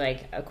do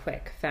like a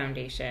quick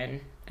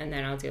foundation, and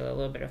then I'll do a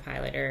little bit of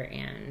highlighter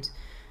and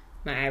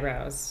my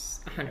eyebrows.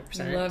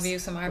 100%. Love you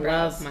some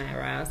eyebrows. Love my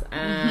eyebrows.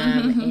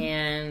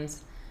 And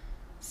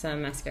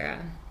some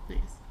mascara. Nice.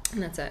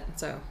 And that's it.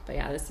 So, but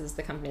yeah, this is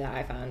the company that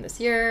I found this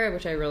year,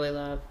 which I really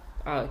love.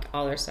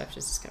 All their stuff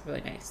just got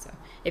really nice. So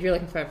if you're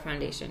looking for a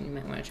foundation, you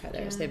might want to try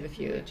theirs. They have a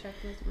few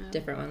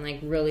different ones, like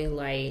really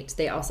light.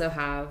 They also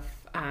have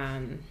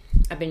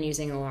I've been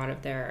using a lot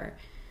of their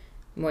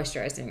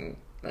moisturizing,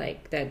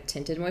 like the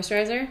tinted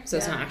moisturizer, so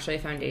it's not actually a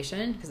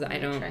foundation because I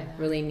don't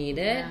really need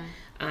it.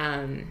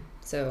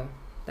 So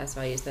that's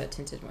why I use the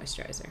tinted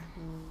moisturizer.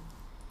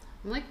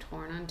 I'm like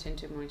torn on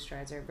tinted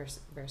moisturizer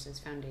versus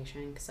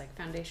foundation, because like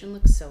foundation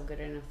looks so good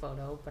in a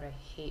photo, but I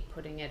hate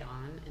putting it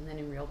on, and then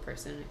in real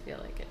person I feel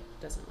like it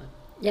doesn't look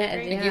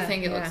great. You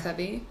think it looks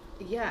heavy?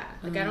 Yeah,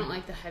 like I don't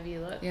like the heavy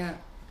look. Yeah.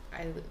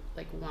 I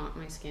like want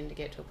my skin to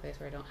get to a place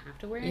where I don't have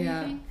to wear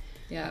anything.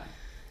 Yeah.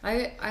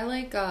 I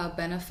like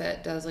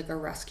Benefit does like a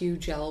rescue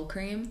gel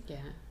cream. Yeah.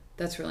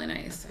 That's really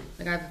nice.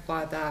 Okay. Like I've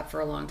bought that for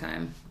a long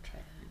time. I'll try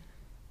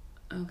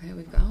that. Okay,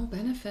 we've got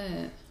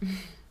Benefit.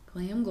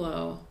 Glam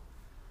Glow.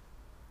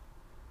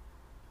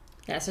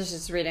 Yeah, so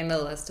just reading the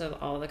list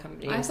of all the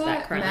companies I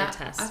that currently thought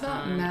test. I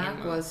thought on MAC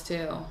animals. was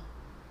too.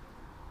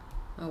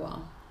 Oh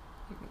well.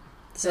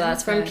 So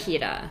that's from Okay.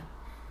 PETA.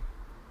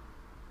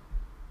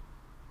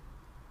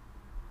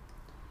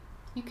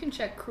 You can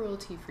check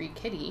Cruelty Free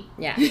Kitty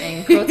Yeah,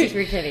 and Cruelty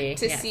Free Kitty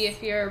to yes. see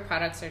if your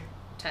products are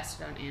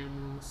tested on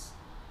animals.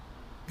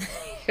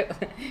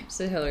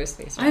 So Hillary's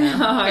face I right know.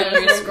 now. I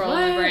Hillary was like,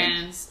 scrolling the what?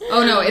 brands.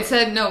 Oh no, it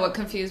said no. What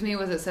confused me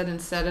was it said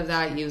instead of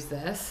that, use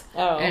this,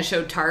 Oh. and it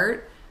showed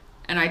Tarte,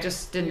 and I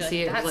just didn't You're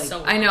see like, it. "That's Like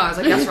so I know, I was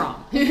like, that's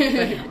wrong.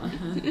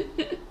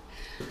 But,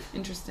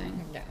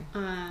 interesting. Yeah.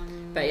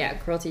 But yeah,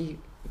 Cruelty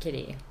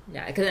Kitty.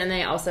 Yeah, because and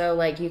they also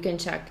like you can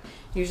check.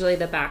 Usually,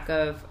 the back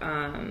of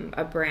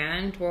a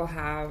brand will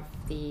have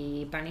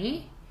the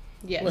bunny.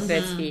 Yes. If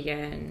it's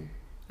vegan,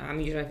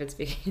 usually if it's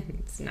vegan,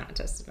 it's not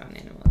tested on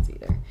animals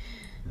either.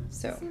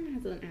 So Someone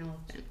has an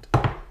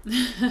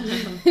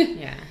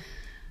elephant.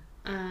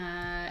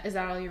 yeah, Is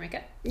that all your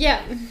makeup?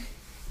 yeah.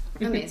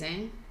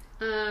 Amazing.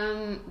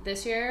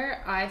 This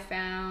year I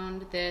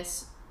found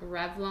this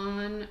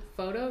Revlon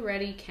Photo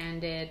Ready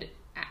Candid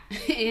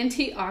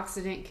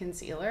Antioxidant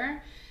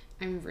Concealer.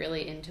 I'm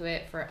really into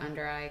it for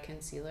under eye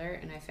concealer,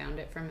 and I found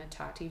it from a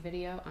Tati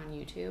video on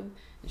YouTube,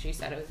 and she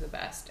said it was the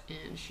best,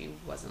 and she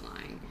wasn't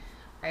lying.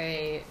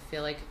 I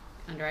feel like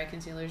under eye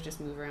concealers just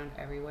move around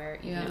everywhere.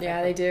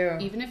 They do.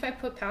 Even if I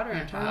put powder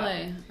on top.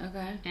 Really?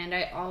 Okay. And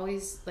I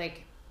always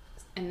like,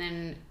 and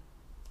then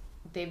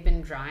they've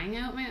been drying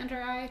out my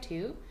under eye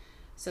too.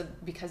 So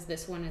because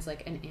this one is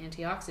like an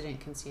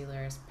antioxidant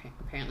concealer,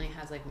 apparently it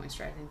has like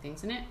moisturizing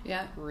things in it.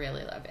 Yeah.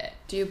 Really love it.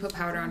 Do you put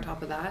powder on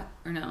top of that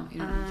or no? You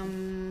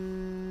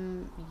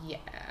don't Yeah,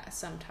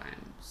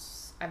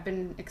 sometimes. I've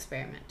been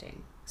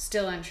experimenting.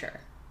 Still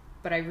unsure.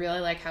 But I really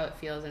like how it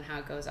feels and how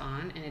it goes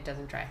on, and it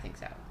doesn't dry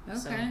things out.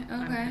 So Okay.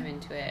 I'm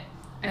into it.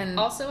 And- I've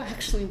also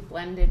actually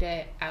blended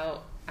it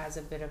out as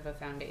a bit of a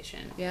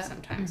foundation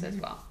sometimes as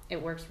well.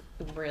 It works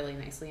really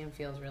nicely and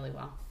feels really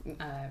well.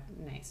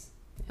 Nice.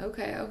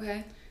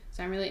 Okay.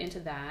 So I'm really into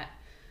that.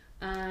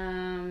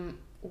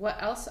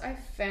 What else I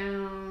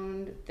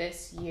found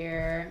this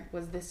year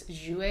was this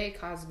Jouer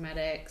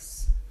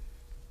Cosmetics.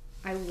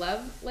 I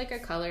love like a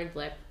colored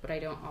lip, but I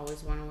don't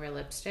always want to wear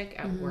lipstick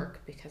at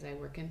work because I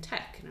work in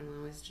tech, and I'm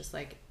always just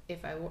like,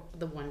 if I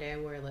the one day I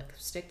wear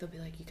lipstick, they'll be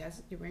like, "You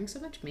guys, you're wearing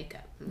so much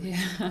makeup." I'm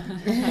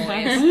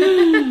like,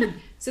 Yeah.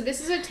 So this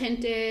is a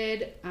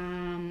tinted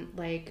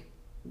like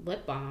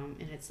lip balm,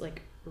 and it's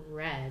like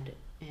red,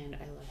 and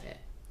I love it.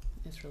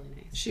 It's really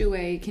nice.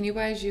 Jouer. Can you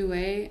buy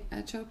Jouer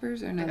at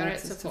Shoppers or no? I got it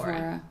That's at at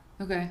Sephora.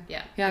 Okay.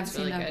 Yeah, I've it's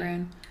seen really that good.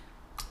 brand.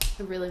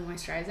 Really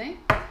moisturizing.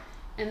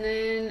 And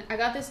then I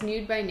got this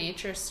Nude by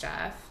Nature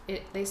stuff.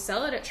 They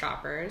sell it at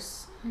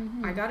Shoppers.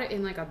 I got it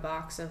in like a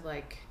box of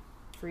like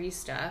free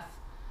stuff,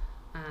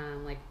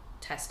 like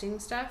testing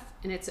stuff,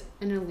 and it's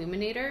an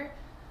illuminator,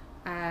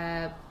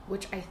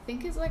 which I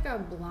think is like a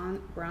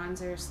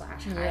bronzer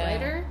 /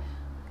 highlighter.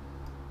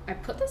 I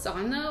put this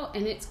on though,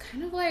 and it's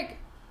kind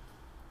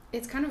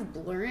of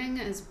blurring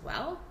as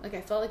well. Like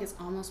I felt like it's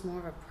almost more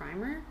of a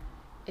primer.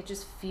 It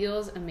just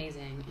feels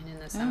amazing, and in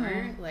the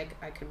summer, like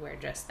I could wear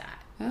just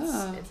that.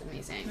 It's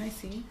amazing. I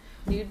see.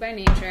 Nude by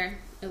Nature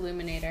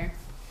Illuminator.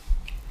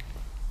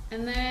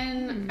 And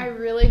then I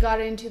really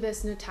got into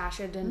this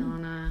Natasha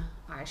Denona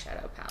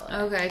eyeshadow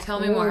palette. Okay,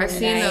 tell me more. I've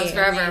seen those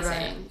forever, but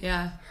Amazing.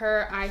 yeah.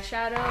 Her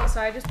eyeshadow, so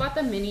I just bought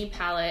the mini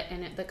palette,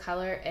 and the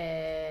color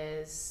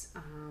is,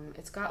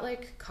 it's got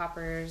like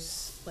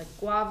coppers, like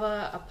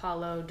Guava,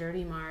 Apollo,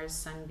 Dirty Mars,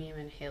 Sunbeam,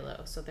 and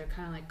Halo. So they're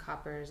kind of like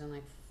coppers and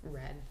like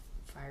red,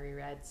 fiery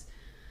reds.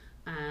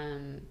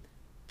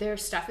 Their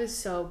stuff is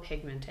so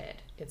pigmented.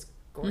 It's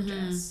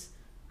gorgeous.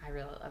 I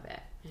really love it.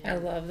 I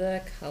love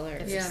the color.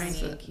 It's Yeah, tiny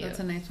and cute. that's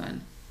a nice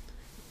one.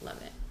 Love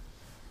it.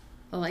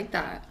 I like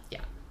that.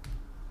 Yeah.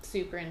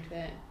 Super into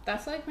it.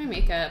 That's like my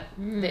makeup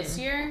this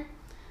year.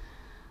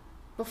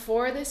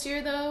 Before this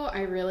year though,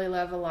 I really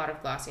love a lot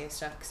of Glossier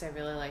stuff because I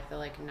really like the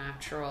like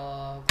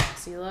natural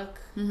glossy look.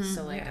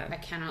 So like I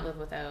cannot live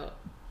without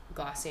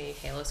Glossier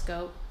Halo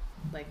Scope,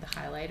 like the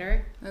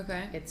highlighter.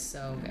 Okay. It's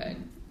so good.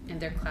 And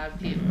their Cloud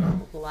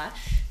Paint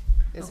blush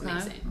is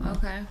amazing.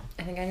 Okay.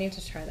 I think I need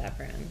to try that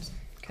brand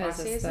because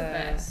Glossier it's is the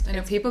best. I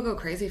know people go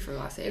crazy for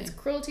Glossier. It's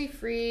cruelty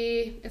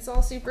free. It's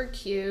all super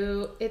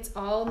cute. It's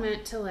all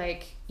meant to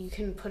like, you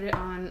can put it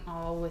on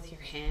all with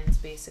your hands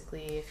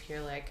basically if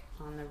you're like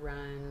on the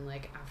run,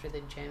 like after the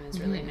gym is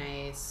really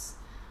nice.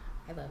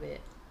 I love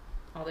it.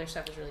 All their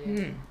stuff is really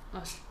good.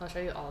 I'll show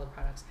you all the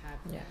products I have.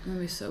 Yeah. I'm gonna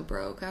be so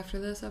broke after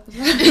this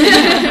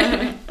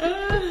episode.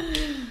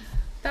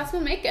 That's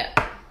what make it.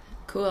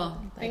 Cool.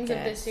 Things of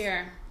this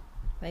year.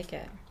 Like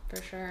it.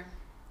 For sure.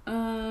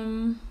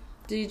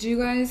 Did you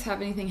guys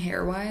have anything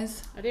hair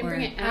wise? I didn't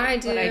bring it out. I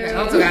do. But I Oh,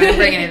 don't. it's okay. I didn't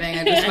bring anything.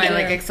 I just my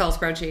like Excel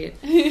spreadsheet.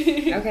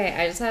 Okay,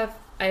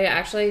 I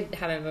actually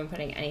haven't been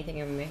putting anything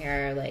in my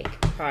hair,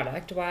 like,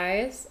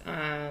 product-wise.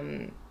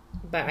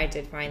 But I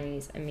did find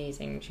these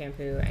amazing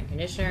shampoo and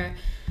conditioner.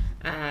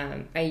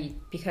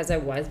 Because I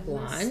was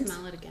blonde.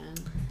 Smell it again.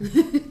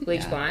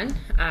 Bleach blonde.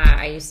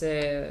 I used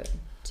to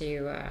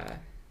do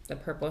the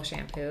purple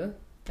shampoo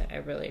that I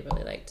really,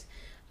 really liked.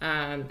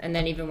 And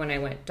then even when I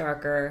went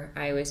darker,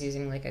 I was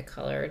using, like, a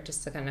color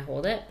just to kind of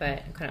hold it,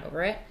 but I'm kind of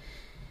over it.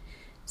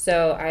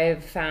 So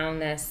I've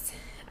found this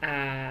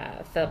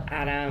Philip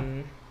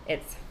Adam.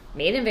 It's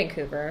made in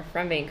Vancouver,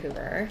 from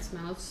Vancouver. It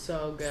smells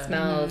so good.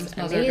 Smells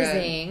Smells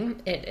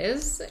amazing. It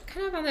is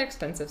kind of on the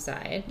expensive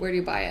side. Where do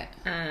you buy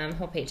it?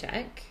 Whole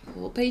Paycheck.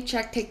 Whole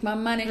Paycheck. Take my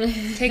money.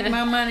 Take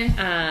my money.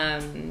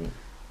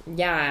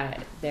 Yeah,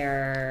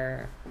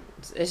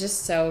 it's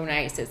just so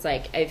nice. It's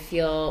like I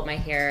feel my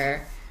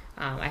hair.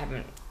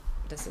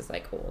 This is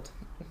like old.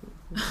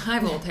 I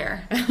have old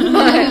hair.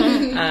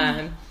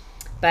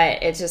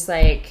 But it's just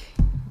like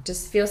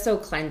feels so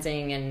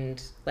cleansing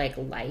and like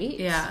light.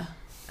 Yeah.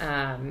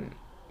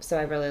 So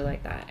I really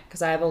like that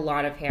because I have a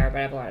lot of hair, but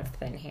I have a lot of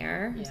thin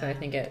hair. Yeah. So I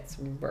think it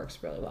works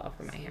really well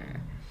for my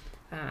hair.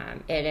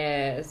 It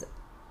is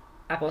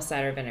apple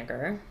cider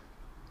vinegar.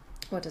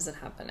 What does it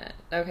have in it?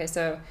 Okay,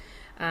 so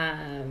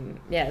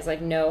it's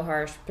like no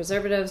harsh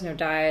preservatives, no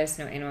dyes,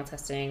 no animal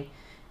testing,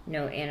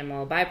 no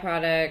animal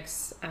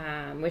byproducts,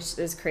 which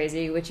is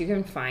crazy, which you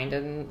can find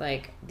in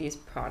like these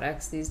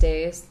products these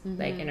days,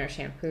 like in our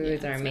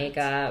shampoos, our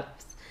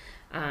makeups.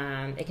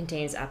 It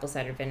contains apple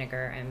cider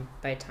vinegar and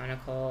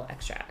botanical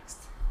extracts.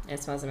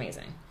 It smells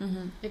amazing.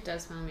 It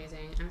does smell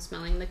amazing. I'm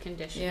smelling the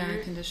conditioner.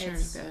 Yeah,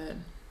 conditioner's good.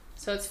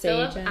 So it's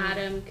Sage Philip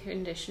Adam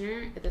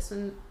conditioner. This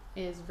one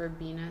is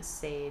verbena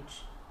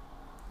sage.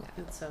 Yeah.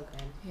 It's so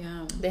good.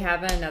 Yeah. They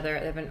have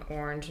an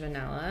orange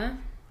vanilla,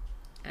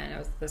 and I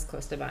was this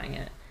close to buying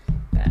it,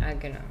 but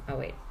I'll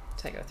wait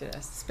till I go through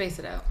this. Space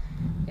it out.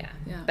 Yeah.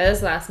 Yeah. But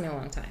this lasts me a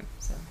long time,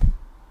 so.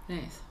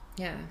 Nice.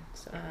 Yeah.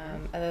 So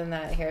Other than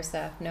that, hair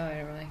stuff, no, I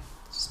don't really.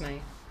 It's just my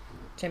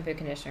shampoo,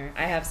 conditioner.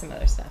 I have some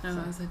other stuff. Oh,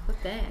 So. I was like, what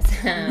that?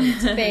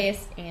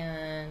 Toothpaste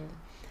and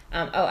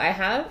I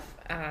have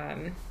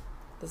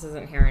this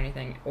isn't hair or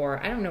anything,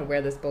 or I don't know where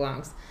this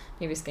belongs.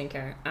 Maybe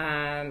skincare.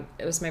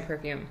 It was my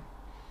perfume.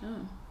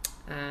 Oh.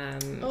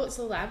 it's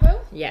the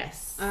Labo?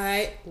 Yes.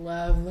 I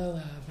love the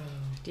Labo.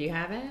 Do you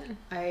have it?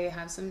 I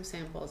have some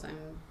samples I'm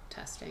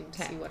testing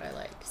to see what I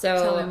like. So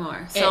Tell me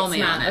more. Sell me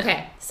on it.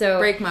 Okay, so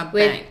Break my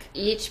with bank.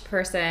 each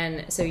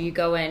person, so you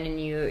go in and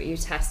you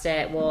test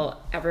it.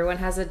 Well, everyone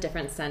has a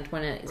different scent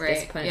when it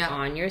gets put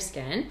on your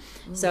skin.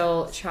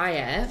 So try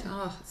it.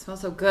 Oh, it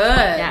smells so good.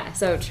 Yeah,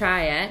 so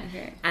try it,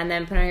 Okay. and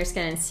then put it on your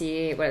skin and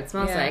see what it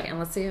smells Yeah. like, and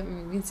let's see.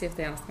 We can see if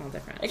they all smell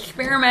different.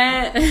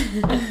 Experiment.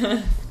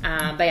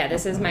 But yeah,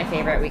 this is my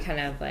favorite. We kind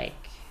of like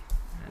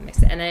mix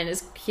it, and then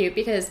it's cute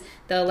because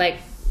they'll like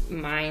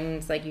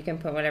mine's like you can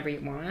put whatever you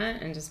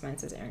want, and just mine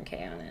says Erin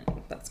K on it.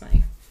 That's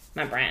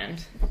my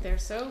brand. They're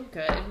so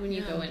good when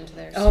you go into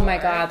their Oh my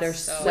store. god, they're It's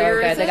so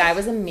Where good. is The it? guy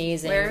was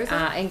amazing. Where is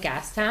it? In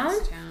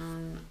Gastown.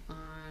 down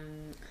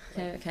on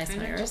Can I kind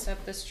smell of yours? just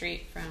up the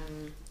street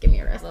from Give me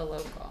a rest. the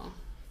local.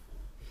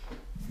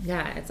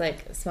 Yeah, it's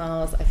like it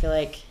smells. I feel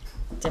like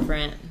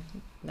different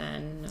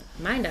than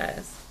mine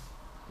does.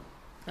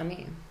 I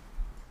mean,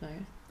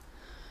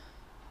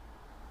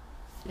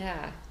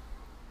 yeah.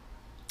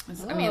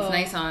 I mean, it's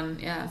nice on,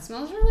 yeah. It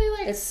smells really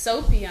like It's-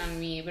 soapy on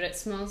me, but it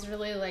smells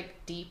really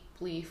like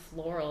deeply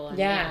floral on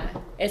Yeah,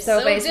 you. it's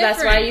so basic.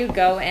 That's why different. you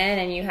go in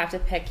and you have to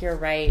pick your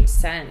right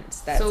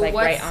scent. That's So like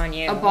what's right on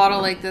you. a bottle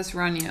like this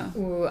run you?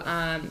 Ooh,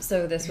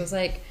 so this was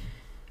like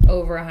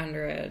over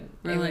 100.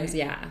 Really? It was,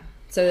 yeah.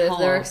 So they're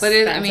But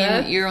expensive. I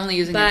mean, you're only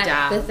using But a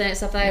dab. the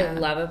stuff that I Yeah.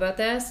 love about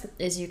this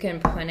is you can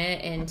put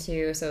it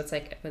into, so it's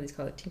like, what do these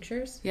call it,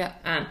 tinctures? Yeah.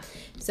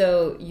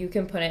 So you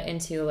can put it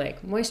into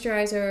like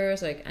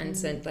moisturizers, like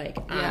instant, like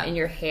Yeah. in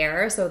your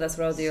hair. So that's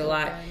what I'll do So a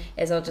lot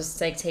good. is I'll just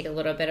like take a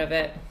little bit of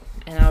it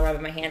and I'll rub it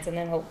in my hands and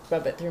then I'll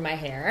rub it through my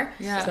hair.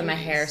 Yeah. So my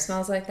hair Nice.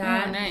 smells like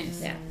that. Oh,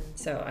 nice. Yeah.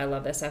 So I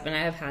love this stuff, and I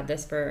have had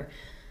this for,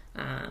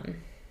 I'm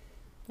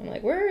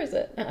like, where is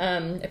it?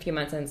 A few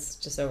months, and it's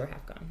just over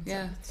half gone.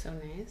 Yeah. It's so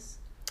nice.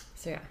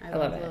 So yeah, I I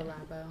love love it. the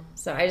Labo.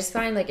 So I just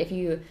find like if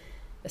you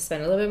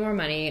spend a little bit more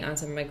money on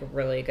some like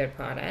really good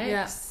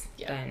products,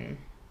 Yeah. then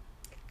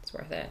it's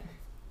worth it.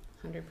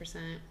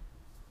 100%.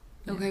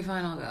 Okay,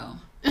 fine, I'll go.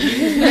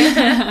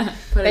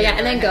 But yeah,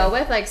 and then go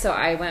with like, so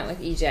I went with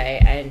EJ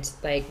and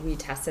like we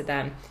tested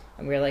them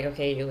and we were like,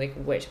 okay, like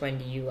which one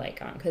do you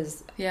like on?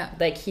 Because Yeah.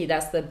 like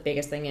that's the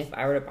biggest thing. If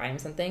I were to buy him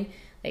something,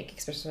 like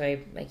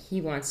especially like he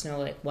wants to know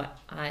like what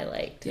I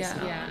like to Yeah.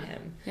 smell Yeah. on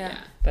him. Yeah.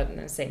 But then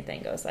the same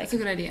thing goes like, That's a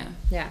good idea.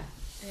 yeah.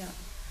 Yeah.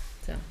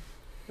 So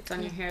What's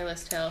on your hair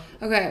list, Hill?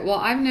 Okay, well,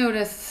 I've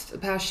noticed the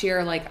past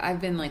year, like, I've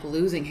been, like,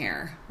 losing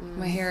hair.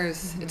 My hair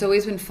is, it's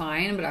always been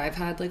fine, but I've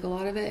had, like, a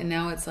lot of it, and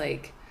now it's,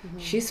 like,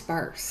 she's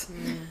sparse.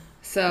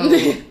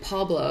 So,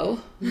 Pablo,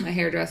 my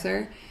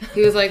hairdresser,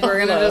 he was like, we're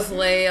going to just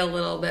lay a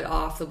little bit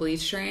off the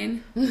bleach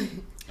train.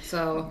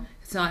 So,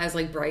 it's not as,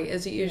 like, bright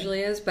as it usually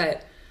is,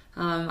 but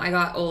I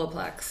got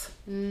Olaplex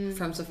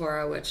from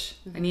Sephora, which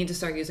I need to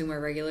start using more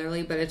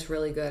regularly, but it's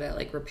really good at,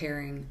 like,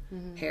 repairing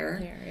hair.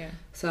 Yeah.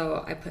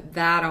 So I put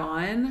that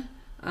on.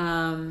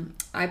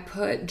 I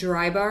put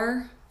Dry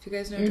Bar. If you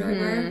guys know Dry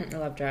Bar. I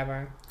love Dry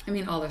Bar. I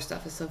mean, all their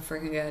stuff is so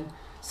freaking good.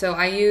 So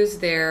I use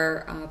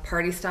their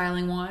party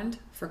styling wand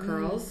for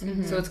curls.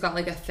 So it's got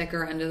like a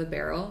thicker end of the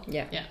barrel.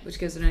 Yeah. Which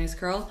gives it a nice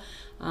curl.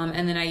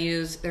 And then I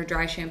use their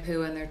dry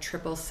shampoo and their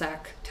triple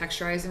sec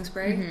texturizing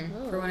spray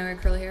for when I wear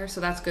curly hair. So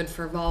that's good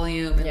for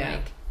volume and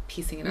like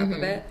piecing it up a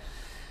bit.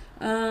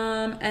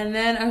 And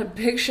then a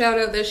big shout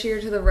out this year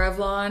to the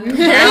Revlon Brown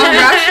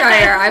Brush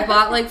Dryer. I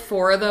bought like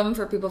 4 of them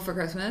for people for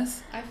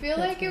Christmas. I feel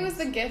like it was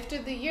the gift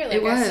of the year. Like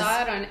It was. I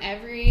saw it on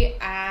every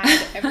ad,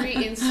 every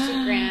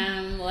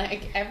Instagram,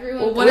 like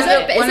everyone. Well, one of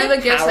the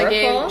gifts I powerful?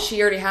 gave,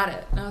 she already had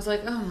it. And I was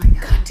like, oh my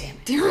god damn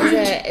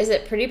it. Is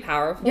it pretty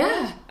powerful?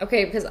 Yeah.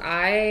 Okay, because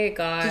I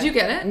got... Did you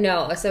get it?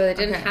 No, so they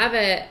didn't Okay. have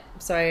it.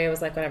 So I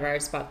was like, whatever, I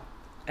just bought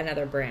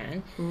another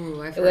brand.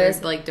 Ooh, I've It heard,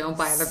 was like, don't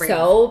buy the brand.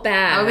 So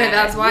bad. Okay,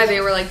 that's why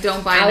they were like,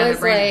 don't buy I another was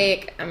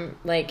brand.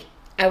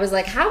 I was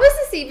like, how is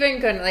this even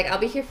good? Like, I'll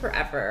be here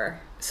forever.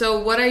 So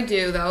what I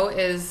do though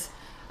is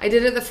I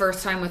did it the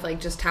first time with like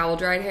just towel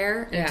dried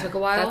hair and it took a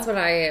while. That's what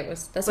I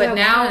was. That's But what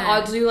I now wanted.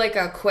 I'll do like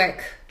a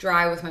quick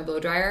dry with my blow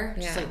dryer,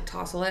 just Yeah. like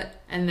tousle it,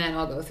 and then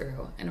I'll go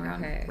through and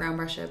round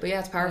brush it. But yeah,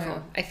 it's powerful.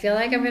 Yeah. I feel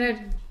like I'm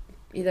gonna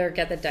either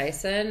get the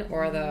Dyson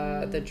or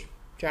the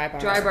Dry Bar.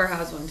 Dry Bar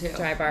has one too.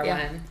 Dry Bar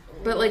one.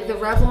 But like the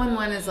Revlon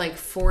one is like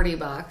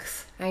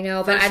 $40. I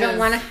know, but I don't Versus-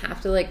 want to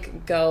have to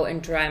like go and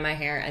dry my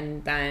hair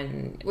and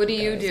then. What do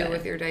you goes do in.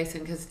 with your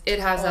Dyson? Because it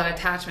has that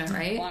attachment,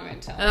 right? Let me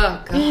tell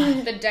Oh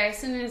god. The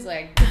Dyson is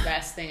like the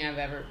best thing I've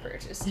ever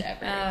purchased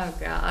ever. Oh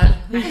god.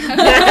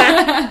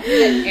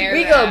 The Air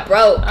We Wrap. go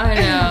broke. I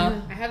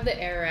know. I have the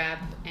Air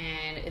Wrap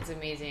and it's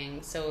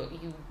amazing. So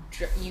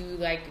you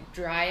like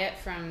dry it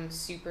from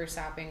super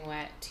sopping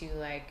wet to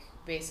like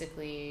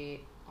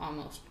basically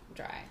almost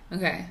dry.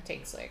 Okay.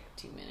 Takes like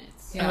 2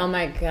 minutes. Yeah. Oh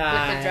my With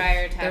god. the dryer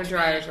Their attachment.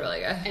 dryer is really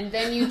good. And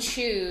then you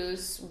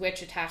choose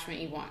which attachment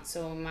you want.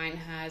 So mine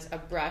has a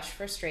brush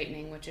for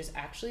straightening, which is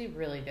actually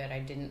really good. I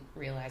didn't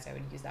realize I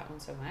would use that one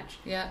so much.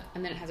 Yeah.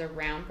 And then it has a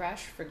round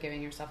brush for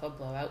giving yourself a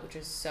blowout, which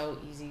is so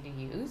easy to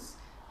use.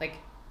 Like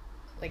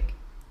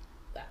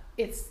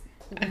it's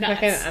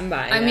nuts. I'm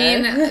buying. I it.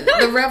 mean,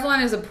 the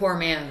Revlon is a poor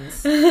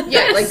man's.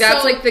 Yeah, Like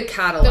that's so like the the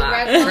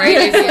Cadillac, Revlon right?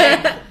 is If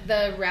you- like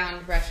the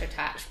round brush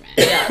attachment.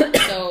 Yeah.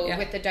 So Yeah.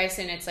 with the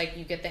Dyson, it's like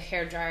you get the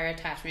hair dryer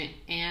attachment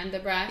and the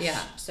brush. Yeah.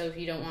 So if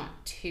you don't want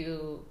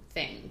 2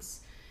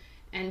 things.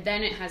 And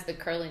then it has the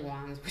curling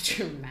wands, which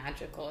are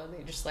magical.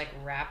 They just like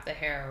wrap the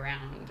hair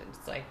around.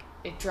 It's like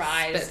it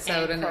dries Spits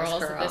out and a nice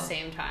curls at curl. the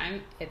same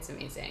time. It's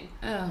amazing.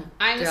 Oh,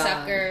 I'm a God.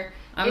 sucker.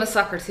 I'm a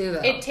sucker too,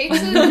 though. It takes,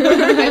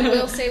 I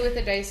will say with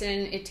the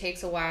Dyson, it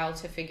takes a while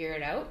to figure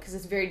it out because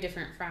it's very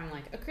different from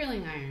like a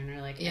curling iron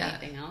or like Yeah.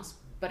 anything else.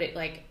 But it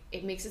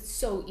makes it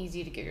so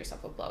easy to give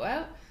yourself a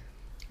blowout.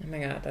 Oh my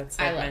god, that's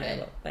I like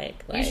love my it.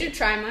 like. You should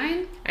try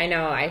mine. I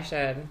know I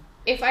should.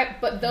 If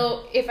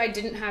I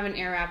didn't have an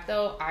Air Wrap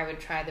though, I would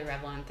try the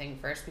Revlon thing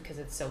first because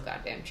it's so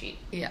goddamn cheap.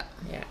 Yeah,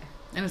 Yeah.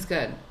 and it's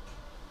good.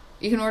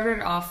 You can order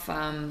it off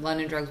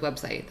London Drugs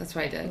website. That's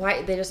what I did.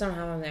 Why they just don't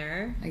have them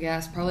there? I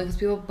guess probably because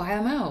people buy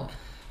them out.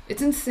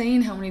 It's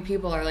insane how many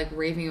people are like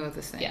raving about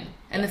this thing. Yeah.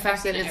 And the I've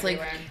fact that seen it it's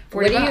like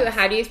everywhere. $40.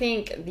 How do you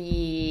think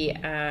the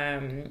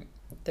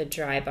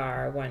Dry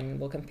Bar one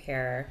will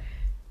compare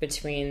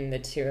between the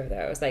two of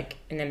those? Like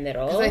in the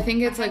middle? Because I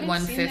think it's I like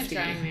haven't seen the 150.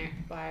 dry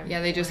bar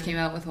Yeah, they just one. came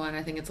out with one.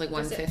 I think it's like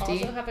Does it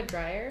 150. also have a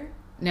dryer?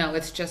 No,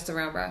 it's just a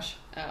round brush.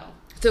 Oh,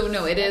 So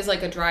no, it is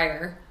like a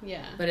dryer,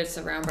 yeah. but it's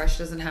a round brush. It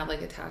doesn't have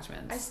like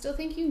attachments. I still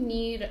think you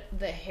need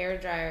the hair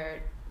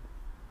dryer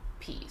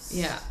piece.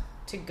 Yeah.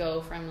 To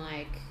go from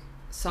like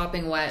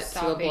Sopping wet to a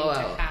stopping to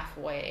blowout.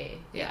 halfway.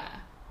 Yeah.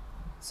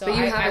 So But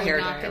you have I a would hair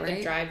not dryer, get the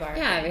right? dry bar.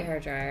 Yeah, I have a thing. hair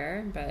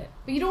dryer, but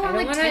But you don't I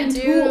want don't like want 10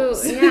 to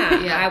tools. do. Yeah,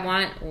 Yeah. I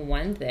want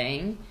one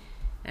thing.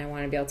 I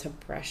want to be able to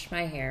brush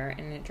my hair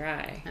and it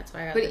dry. That's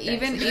why I got But the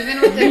even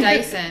Dyson. with the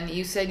Dyson,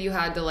 you said you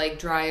had to like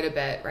dry it a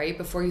bit, right?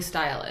 Before you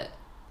style it.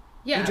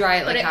 yeah, you dry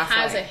it, but like, it has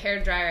halfway. a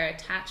hair dryer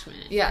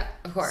attachment. Yeah,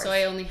 of course. So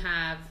I only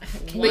have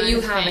but you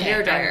have a thing.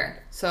 hair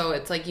dryer, so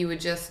it's like you would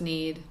just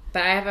need.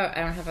 But I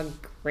don't have a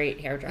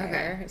great hair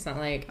dryer. Okay. It's not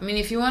like I mean,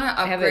 if you want to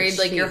have it upgrade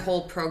like your cheap.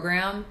 whole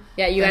program,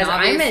 yeah, you then guys.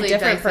 I'm a obviously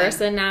different Dyson.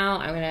 person now.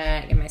 I'm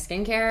gonna get my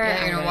skincare.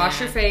 Yeah, you're I'm gonna wash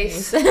your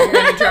face. use- You're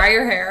gonna dry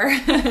your hair.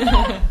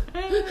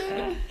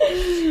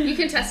 You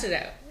can test it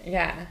out.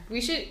 Yeah.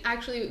 We should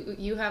actually.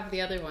 You have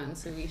the other one,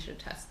 so we should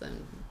test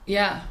them.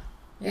 yeah,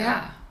 Yeah.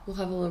 yeah. We'll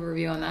have a little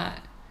review on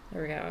that.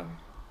 There we go.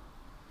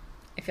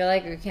 I feel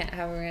like we can't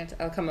have.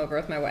 I'll come over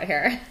with my wet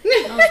hair.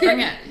 I'll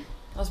bring it.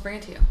 I'll bring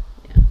it to you.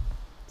 Yeah.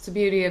 It's the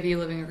beauty of you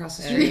living across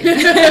the street.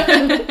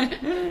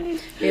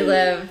 We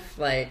live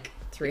like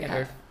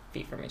 300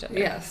 feet from each other.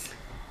 Yes.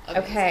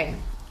 Okay.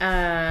 What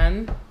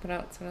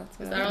else? That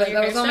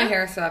was all my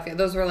hair stuff. Yeah,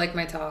 those were like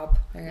my top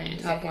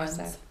Hair ones.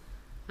 stuff.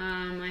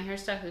 My hair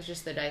stuff is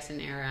just the Dyson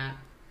Airwrap,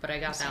 but I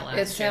got that last It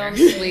year. sounds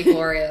really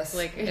glorious.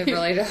 Like it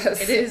really does.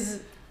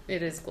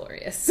 It is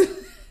glorious.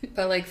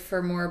 But like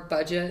for more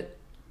budget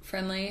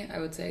friendly, I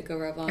would say go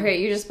Revlon.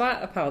 Okay, you just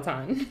bought a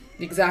Peloton.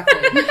 Exactly.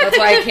 That's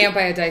why I can't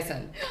buy a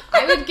Dyson.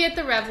 I would get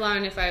the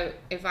Revlon if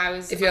I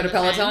was If you had a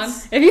on the Peloton?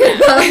 fence. If you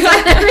had a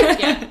Peloton.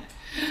 Yeah,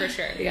 for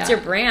sure. Yeah. It's your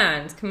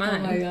brand. Come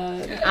on. Oh my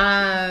god.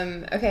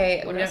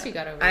 Okay. What else you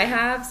got over I there?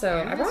 have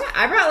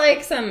I brought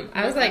like some.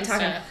 I was like fun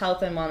talking stuff.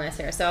 health and wellness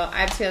here. So I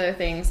have 2 other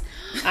things.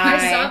 I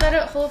saw that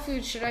at Whole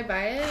Foods. Should I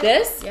buy it?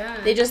 This? Yeah.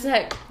 They just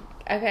had.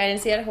 Okay, I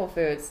didn't see it at Whole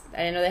Foods. I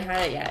didn't know they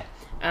had it yet.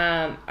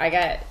 I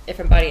got it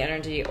from Body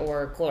Energy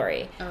or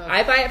Glory. Oh.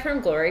 I buy it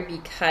from Glory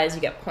because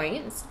you get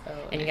points,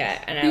 and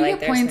I You like get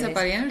their points smoothies. at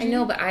Body Energy? I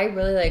know, but I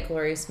really like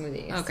Glory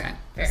smoothies. Okay.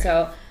 Fair.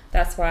 So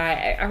that's why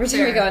every time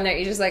we Fair. go in there,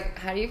 you're just like,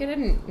 how do you get a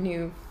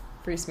new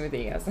free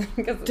smoothie? I was like,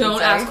 'cause Don't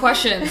it's ask like-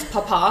 questions,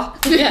 Papa.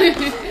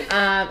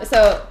 Yeah.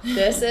 So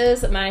this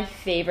is my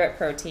favorite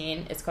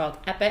protein. It's called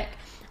Epic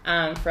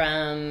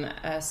from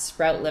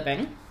Sprout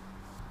Living.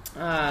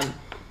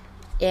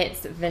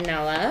 It's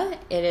vanilla.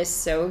 It is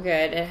so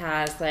good. It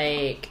has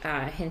like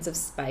hints of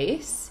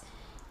spice.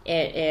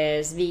 It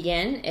is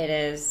vegan. It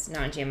is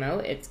non-GMO.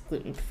 It's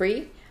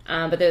gluten-free.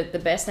 But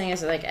the best thing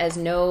is like it has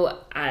no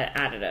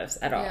additives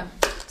at all. Yeah.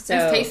 So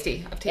It's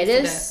tasty. I've it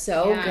tasted is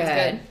so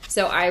Yeah, good. it's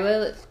So I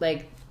will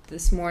like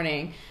this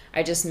morning.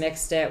 I just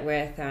mixed it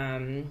with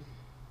almond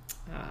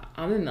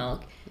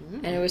milk,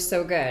 and it was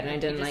so good. And I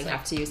didn't just, like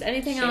have to use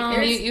anything shake else.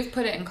 And you've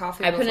put it in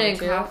coffee. I put it in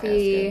before, too.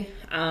 coffee.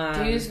 That's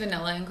good. Do you use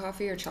vanilla in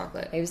coffee or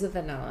chocolate? I use the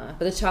vanilla,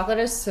 but the chocolate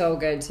is so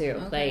good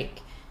too. Okay.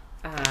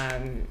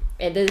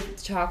 Like, the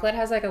chocolate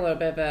has like a little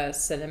bit of a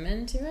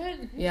cinnamon to it.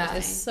 Yeah.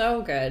 It's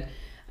so good.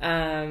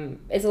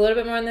 It's a little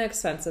bit more on the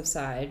expensive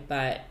side,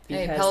 but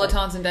Hey, because,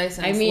 Pelotons and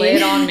Dysons, I mean- lay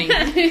it on me.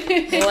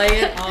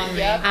 Lay it on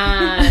me.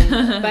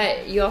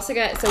 but you also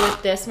get, so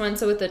with this one,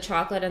 so with the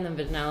chocolate and the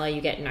vanilla,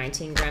 you get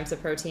 19 grams of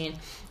protein.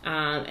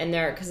 And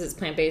they're, because it's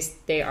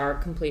plant-based, they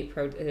are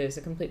it is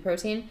a complete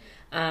protein.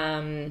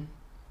 And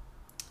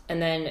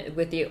then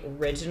with the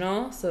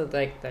original, so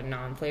like the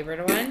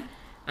non-flavored one,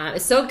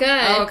 it's still good.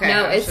 Oh, okay.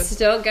 No, I was it's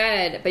still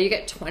good, but you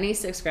get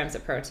 26 grams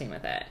of protein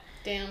with it.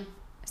 Damn.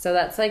 So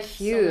that's like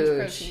huge. So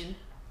much protein.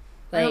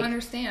 I don't Like,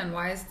 understand.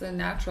 Why is the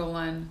natural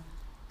one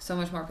so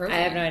much more protein?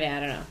 I have no idea. I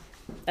don't know.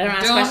 I don't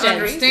ask Don't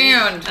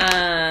questions.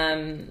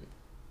 understand.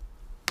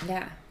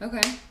 Yeah.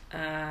 Okay.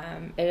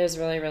 It is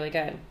really, really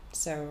good.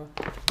 So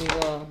we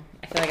will.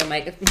 I feel like I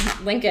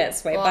might link it.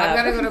 Swipe Well, up. I've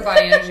got to go to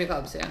Body Energy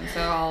Club soon,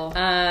 so I'll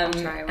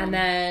try one. And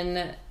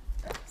then,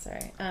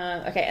 sorry.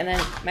 Okay, and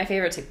then my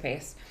favorite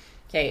toothpaste.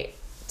 Okay,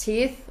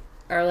 teeth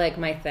are like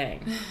my thing.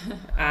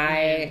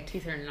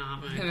 Teeth are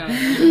not mine.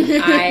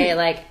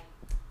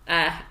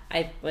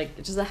 I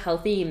like just a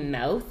healthy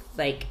mouth.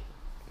 Like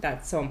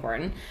that's so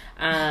important.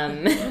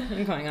 I'm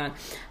going on.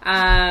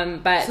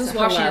 But This is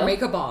washing your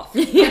makeup off.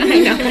 Yeah, I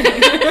know.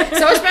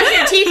 So much brushing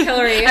your teeth,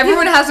 Hillary.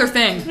 Everyone has their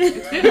thing.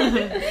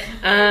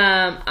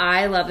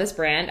 I love this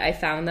brand. I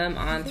found them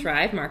on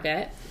Thrive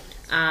Market.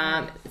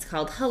 It's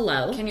called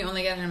Hello. Can you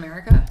only get it in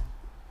America?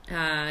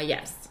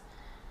 Yes.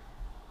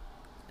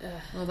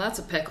 Well, that's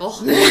a pickle.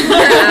 So,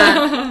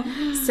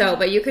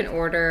 but you can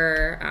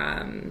order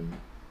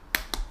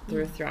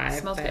through Thrive.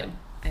 Smells but good.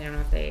 I don't know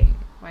if they.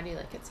 Why do you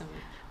like it so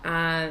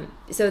much?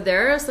 So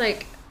there's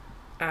like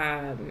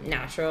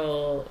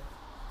natural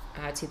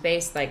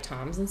toothpaste like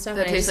Tom's and stuff.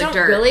 That and I tastes just like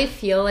don't dirt. really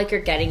feel like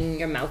you're getting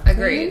your mouth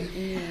Agreed.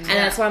 clean. And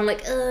that's why I'm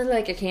like, ugh,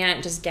 like I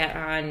can't just get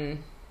on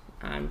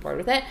board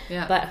with it.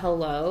 Yeah. But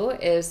Hello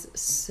is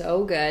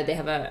so good. They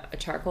have a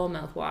charcoal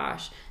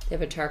mouthwash. They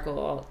have a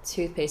charcoal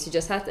toothpaste. You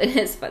just have to.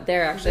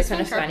 They're actually this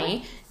kind of one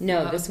funny.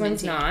 No, Oh, this it's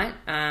one's minty.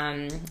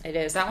 not. It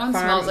is That one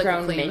smells like a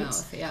farm-grown clean mint.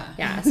 mouth. Yeah.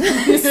 Yeah, it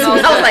It smells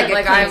smells like a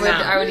like clean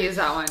mouth. I would use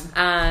that one.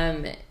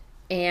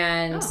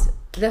 And Oh.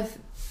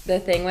 the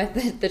thing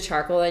with the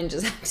charcoal, and you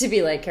just have to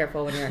be like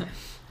careful when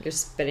you're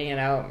spitting it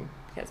out.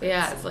 Because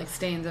Yeah, it's like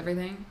stains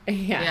everything.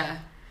 yeah. Yeah.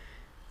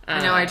 I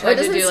know. I Well, tried it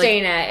doesn't to do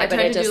stain like it, I but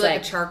tried it to just do like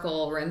like. a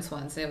charcoal rinse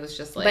once, and it was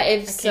just like. But I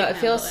it can't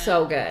feels handle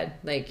so it. good.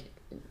 Like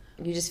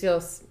you just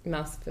feel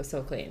mouth feels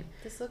so clean.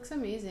 This looks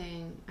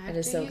amazing. I have It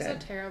is to so use a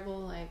good. terrible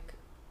like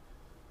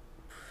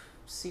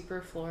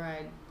super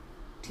fluoride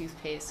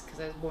toothpaste because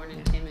I was born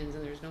in Timmins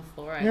and there's no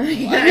fluoride.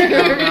 in water.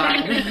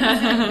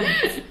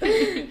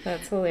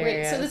 That's Wait,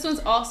 hilarious. so this one's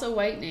also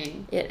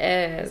whitening. It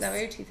is. Is that why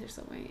your teeth are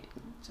so white?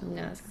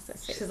 No, it's because they're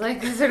fake. She's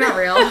like, these are not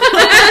real.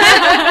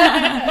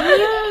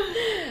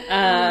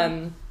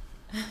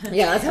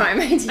 Yeah, that's why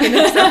my teeth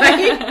are so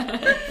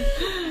white.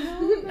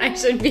 I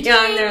should be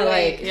on there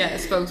like Yeah,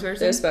 spokesperson.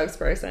 their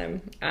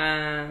spokesperson.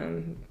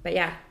 But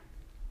yeah,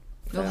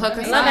 You'll hook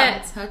us love up.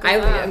 it. Hook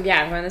us up.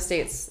 Yeah, I'm going to the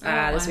States this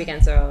fun.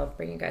 weekend, so I'll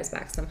bring you guys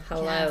back some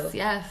hello.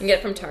 Yes. You can get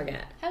it from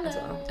Target as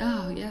well.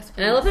 Oh, yes.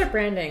 And I love their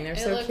branding. They're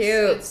so cute.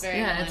 It's very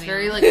It's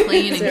very millennial. like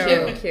clean and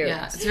So cute. cute.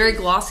 Yeah, it's very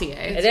Glossier.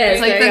 It is.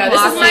 It's like the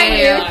This is my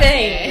Glossier. new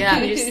thing. Yeah.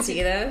 Can you just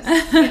see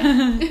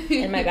this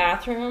in my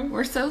bathroom?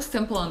 We're so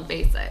simple and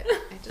basic.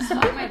 I just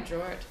want my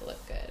drawer to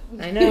look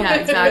good. I know. Yeah,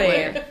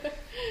 exactly.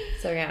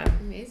 So yeah,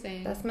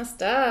 Amazing. that's my Is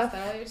stuff.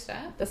 that all your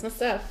stuff? That's my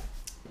stuff.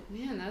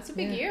 Man, that's a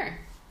big year.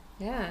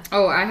 Yeah.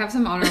 Oh, I have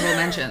some honorable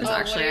mentions, Oh,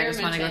 actually. what are I your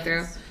just want to go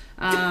through.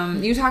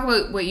 mentions? You talk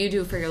about what you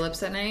do for your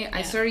lips at night. I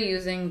Yeah. started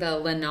using the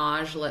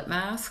Laneige lip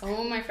mask.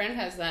 Oh, my friend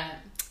has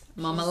that.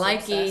 Mama She's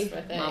likey. obsessed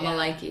with it, Mama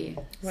yeah.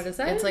 likey. What is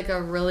that? It's like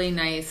a really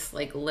nice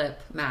like lip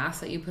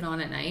mask that you put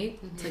on at night.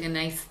 It's like a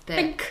nice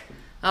thick.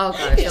 Oh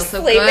god, it feels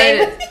so Sleeping good.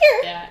 with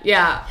your Yeah.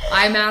 Yeah,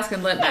 eye mask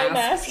and lip eye mask.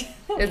 mask.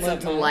 It's a Lip mask.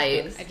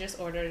 delight. I just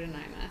ordered an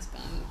eye mask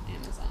on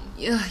Amazon.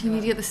 Yeah, you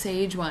need to get the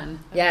sage one.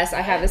 Yes,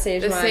 I have the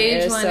sage The one. sage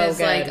it is one so is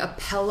good. like a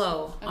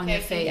pillow on Okay, your I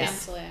can face.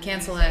 cancel it.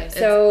 Cancel I'm it. excited.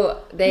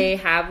 So they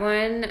have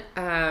one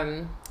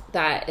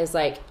that is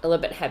like a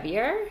little bit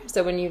heavier.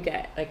 So when you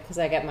get like, because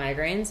I get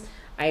migraines,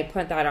 I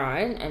put that on,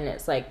 and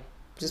it's like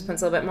just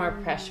puts a little bit more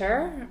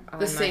pressure. On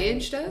The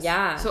sage does?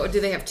 Yeah. So do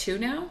they have two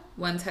now?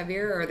 One's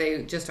heavier, or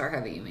they just are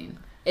heavy? You mean?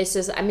 It's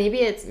just maybe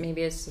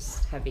it's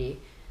just heavy.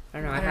 I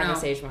don't know. I don't have know. the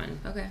sage one.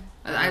 Okay.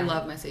 I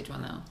love my sage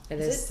one though. It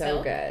Is is it so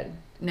silk? good.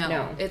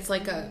 No, it's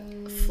like a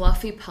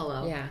fluffy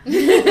pillow. Yeah.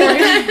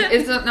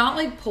 It's not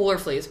like polar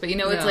fleece, but it's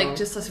No. like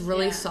just this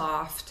really Yeah.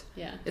 soft.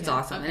 Yeah. It's Yeah.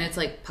 awesome, and Okay. it's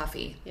like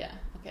puffy. Yeah.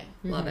 Okay.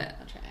 Love it.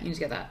 I'll try You it. need to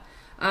get that.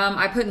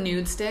 I put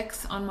nude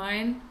sticks on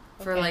mine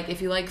for Okay. like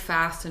if you like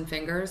fast and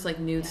fingers, like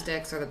nude Yeah.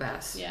 sticks are the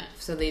best. Yeah.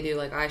 So they do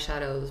like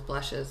eyeshadows,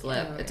 blushes,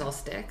 lip. Oh, It's yeah. all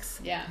sticks.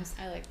 Yeah,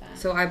 I like that.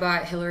 So I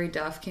bought Hillary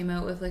Duff came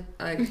out with like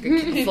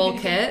a full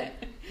kit.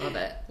 Love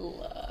it.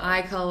 Love.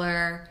 Eye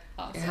color.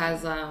 Awesome. It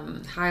has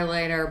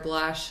highlighter,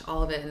 blush,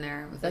 all of it in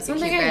there. With That's like,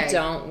 one a thing cute I bag.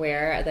 don't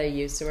wear that I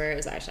used to wear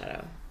is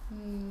eyeshadow.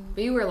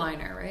 But you wear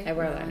liner, right? I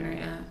wear You liner,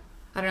 yeah.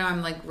 I don't know.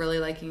 I'm like really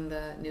liking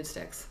the nude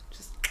sticks.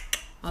 Just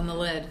on the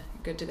lid.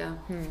 Good to go.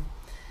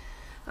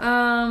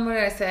 What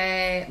did I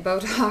say?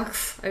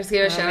 Botox. I just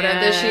gave a shout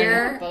out this yeah.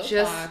 year. Botox.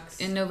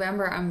 Just in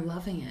November, I'm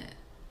loving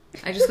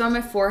it. I just got on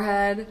my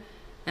forehead,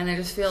 and I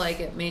just feel like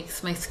it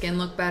makes my skin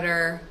look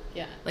better.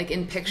 Yeah. Like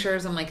in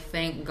pictures, I'm like,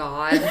 thank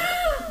God.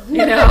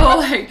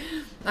 Like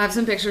I have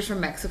some pictures from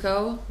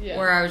Mexico Yeah.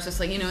 where I was just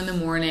like, in the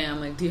morning, I'm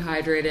like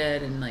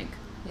dehydrated and like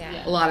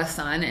Yeah. a lot of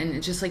sun, and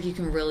it's just like you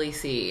can really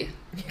see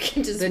You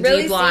can just the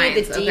really deep lines.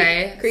 see the deep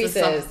Okay, creases.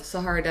 It's the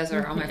Sahara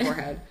Desert on my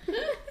forehead.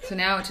 So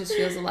now it just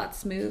feels a lot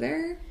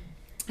smoother.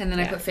 And then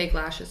I Yeah. put fake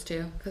lashes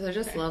too, because I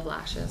just love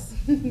lashes.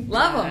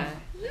 Love them.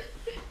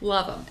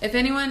 Love them. If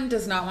anyone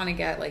does not want to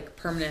get like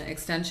permanent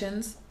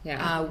extensions,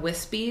 Yeah.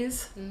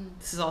 Wispies.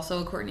 This is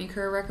also a Courtney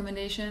Kerr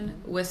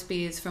recommendation.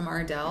 Wispies from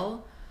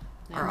Ardell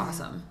are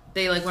awesome.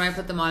 They like when I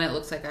put them on, it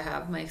looks like I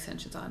have my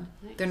extensions on.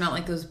 They're not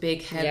like those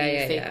big,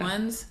 heavy, fake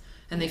ones,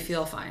 and they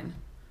feel fine.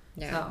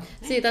 Yeah.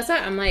 So. See, that's why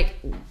I'm like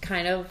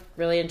kind of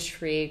really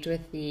intrigued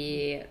with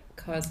the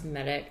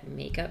cosmetic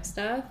makeup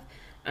stuff.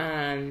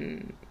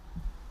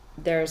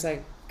 There's a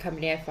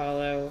company I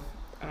follow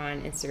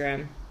on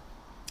Instagram.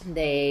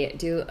 They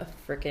do a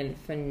freaking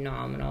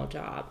phenomenal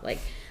job. Like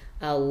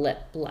a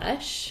lip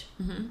blush.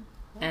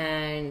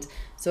 And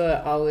so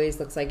it always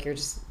looks like you're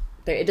just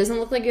there. It doesn't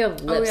look like you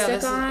have lipstick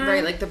this on. is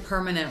right, like the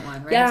permanent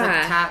one, right?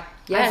 Yeah. It's like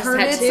Yes, I've heard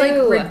tattoo. it's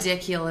like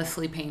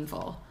ridiculously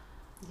painful.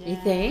 You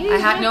think?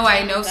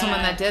 I know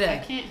someone that did I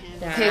it. can't handle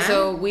Yeah. Okay,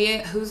 so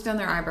who's done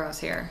their eyebrows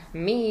here?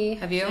 Me.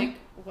 Have you Like,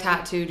 what-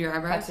 tattooed your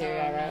eyebrows? Tattoo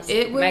your eyebrows.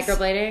 It was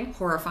Microblading.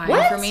 horrifying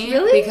What? for me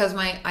Really? because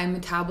I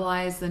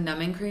metabolize the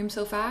numbing cream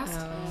so fast.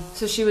 Oh.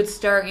 So she would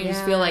start and you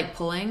just Yeah. feel like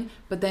pulling,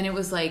 but then it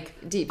was like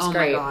Deep oh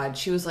scrape. my god,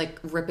 she was like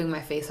ripping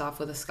my face off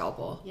with a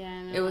scalpel.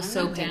 Yeah, no, It was I'm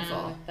so not down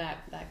painful. with that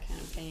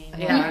kind of pain.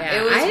 Yeah,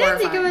 it was I didn't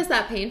think it horrifying. was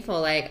that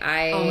painful. Like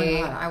Oh my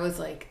god, I was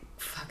like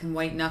fucking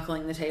white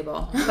knuckling the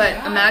table. But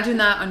imagine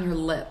that on your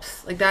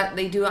lips. Like that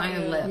they do it on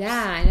your lips.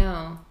 Yeah, I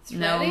know.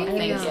 No, Threading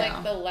thank is you.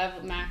 like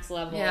the max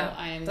level. Yeah,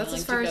 I am that's willing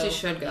as far to as you go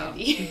should for go.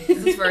 beauty.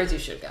 That's as far as you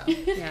should go.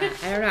 Yeah,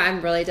 I don't know.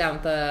 I'm really down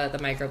with the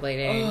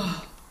microblading.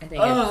 I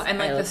think Oh, it's, and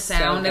like it the looks so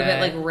sound of it good.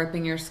 like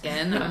ripping your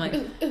skin. I'm like,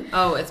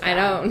 oh, it's I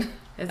bad. don't.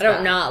 It's I don't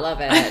bad. not love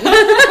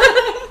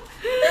it.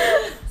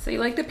 So you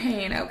like the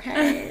pain,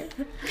 okay?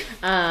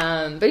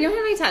 But you don't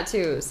have any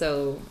tattoos,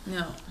 so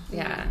No,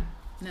 yeah.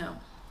 no,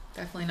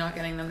 definitely not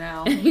getting them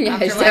now. Yeah,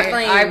 After it's my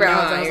definitely eyebrows,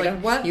 not. I was You like,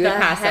 don't- what you the would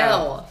pass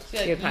hell? out.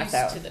 You're You'd like pass used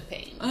out. to the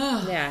pain.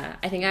 Ugh, Yeah,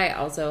 I think I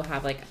also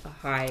have like a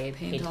high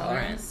pain pain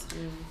tolerance.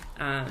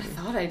 I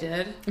thought I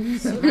did.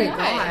 So Oh my did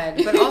I.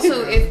 god! But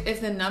also, if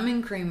the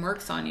numbing cream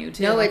works on you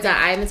too, No, it's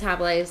that I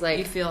metabolize like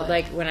You feel it.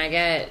 like when I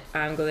get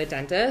go to the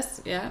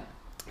dentist. yeah.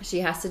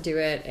 She has to do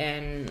it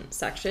in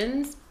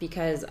sections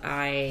because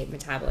I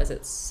metabolize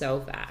it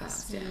so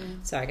fast. Yeah.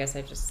 So I guess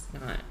I just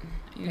not.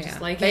 You Yeah. just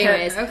like But it.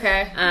 anyways,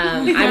 Okay.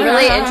 I'm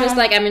really interested.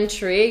 Like I'm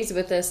intrigued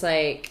with this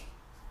like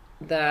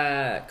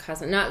the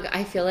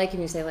I feel like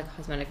when you say like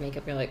cosmetic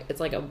makeup, you're like, it's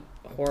like a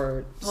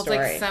horror story.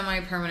 It's like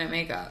semi-permanent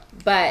makeup.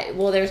 But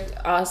there's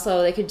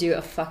also, they could do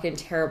a fucking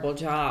terrible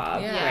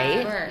job,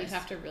 right? You'd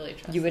have to really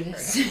trust You would them.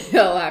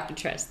 still have to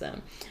trust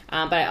them.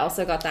 But I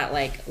also got that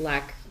like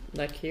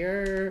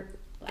lacquered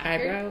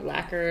eyebrow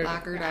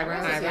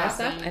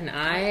stuff, and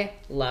I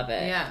love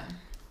it. Yeah.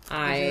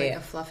 I do like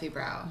a fluffy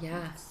brow.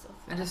 Yeah.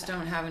 I just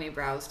don't have any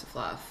brows to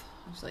fluff.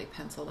 I just like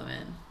pencil them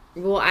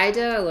in. Well, I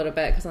did a little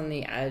bit because on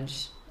the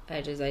edges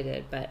I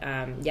did, but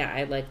yeah,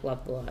 I like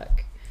love the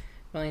look.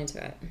 Really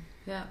into it.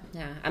 Yeah.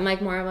 I'm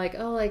like more of like,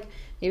 oh, like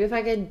maybe if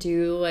I could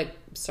do like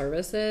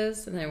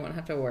services and I won't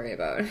have to worry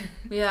about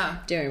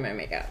doing my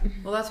makeup.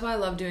 Well, that's why I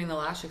love doing the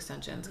lash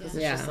extensions, because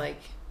it's just like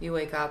you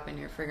wake up and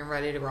you're friggin'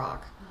 ready to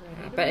rock.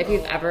 But if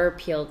you've ever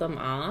peeled them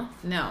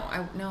off, no.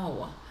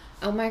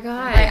 oh my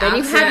god, By then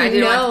you accident,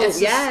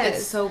 have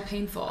it's so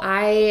painful.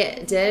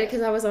 I did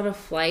because I was on a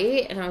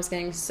flight and I was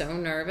getting so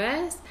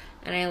nervous,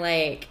 and I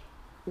like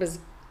was.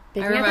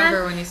 I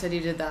remember when you said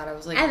you did that, I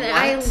was like, and what?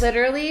 I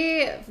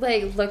literally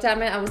like looked at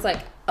it. I was like,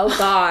 oh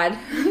god,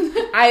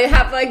 I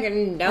have like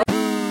no.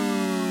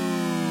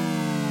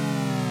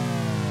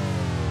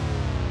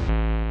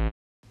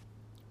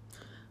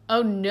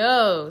 Oh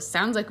no,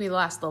 sounds like we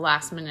lost the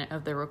last minute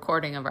of the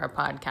recording of our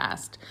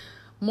podcast.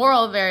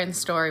 Moral of Erin's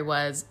story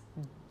was,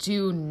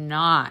 do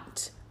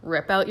not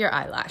rip out your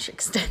eyelash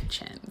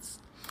extensions.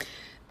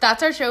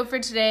 That's our show for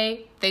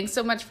today. Thanks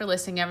so much for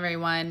listening,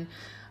 everyone.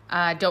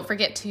 Don't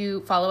forget to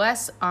follow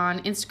us on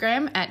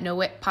Instagram at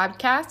NoWit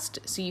Podcast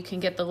so you can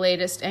get the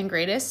latest and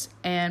greatest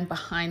and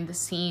behind the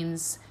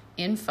scenes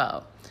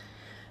info.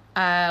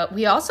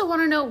 We also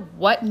want to know,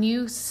 what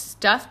new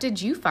stuff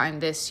did you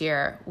find this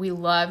year? We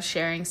love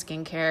sharing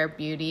skincare,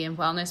 beauty, and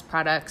wellness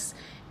products,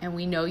 and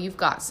we know you've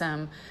got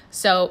some.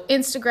 So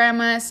Instagram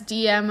us,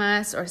 DM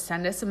us, or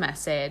send us a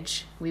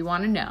message. We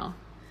want to know.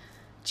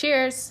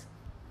 Cheers.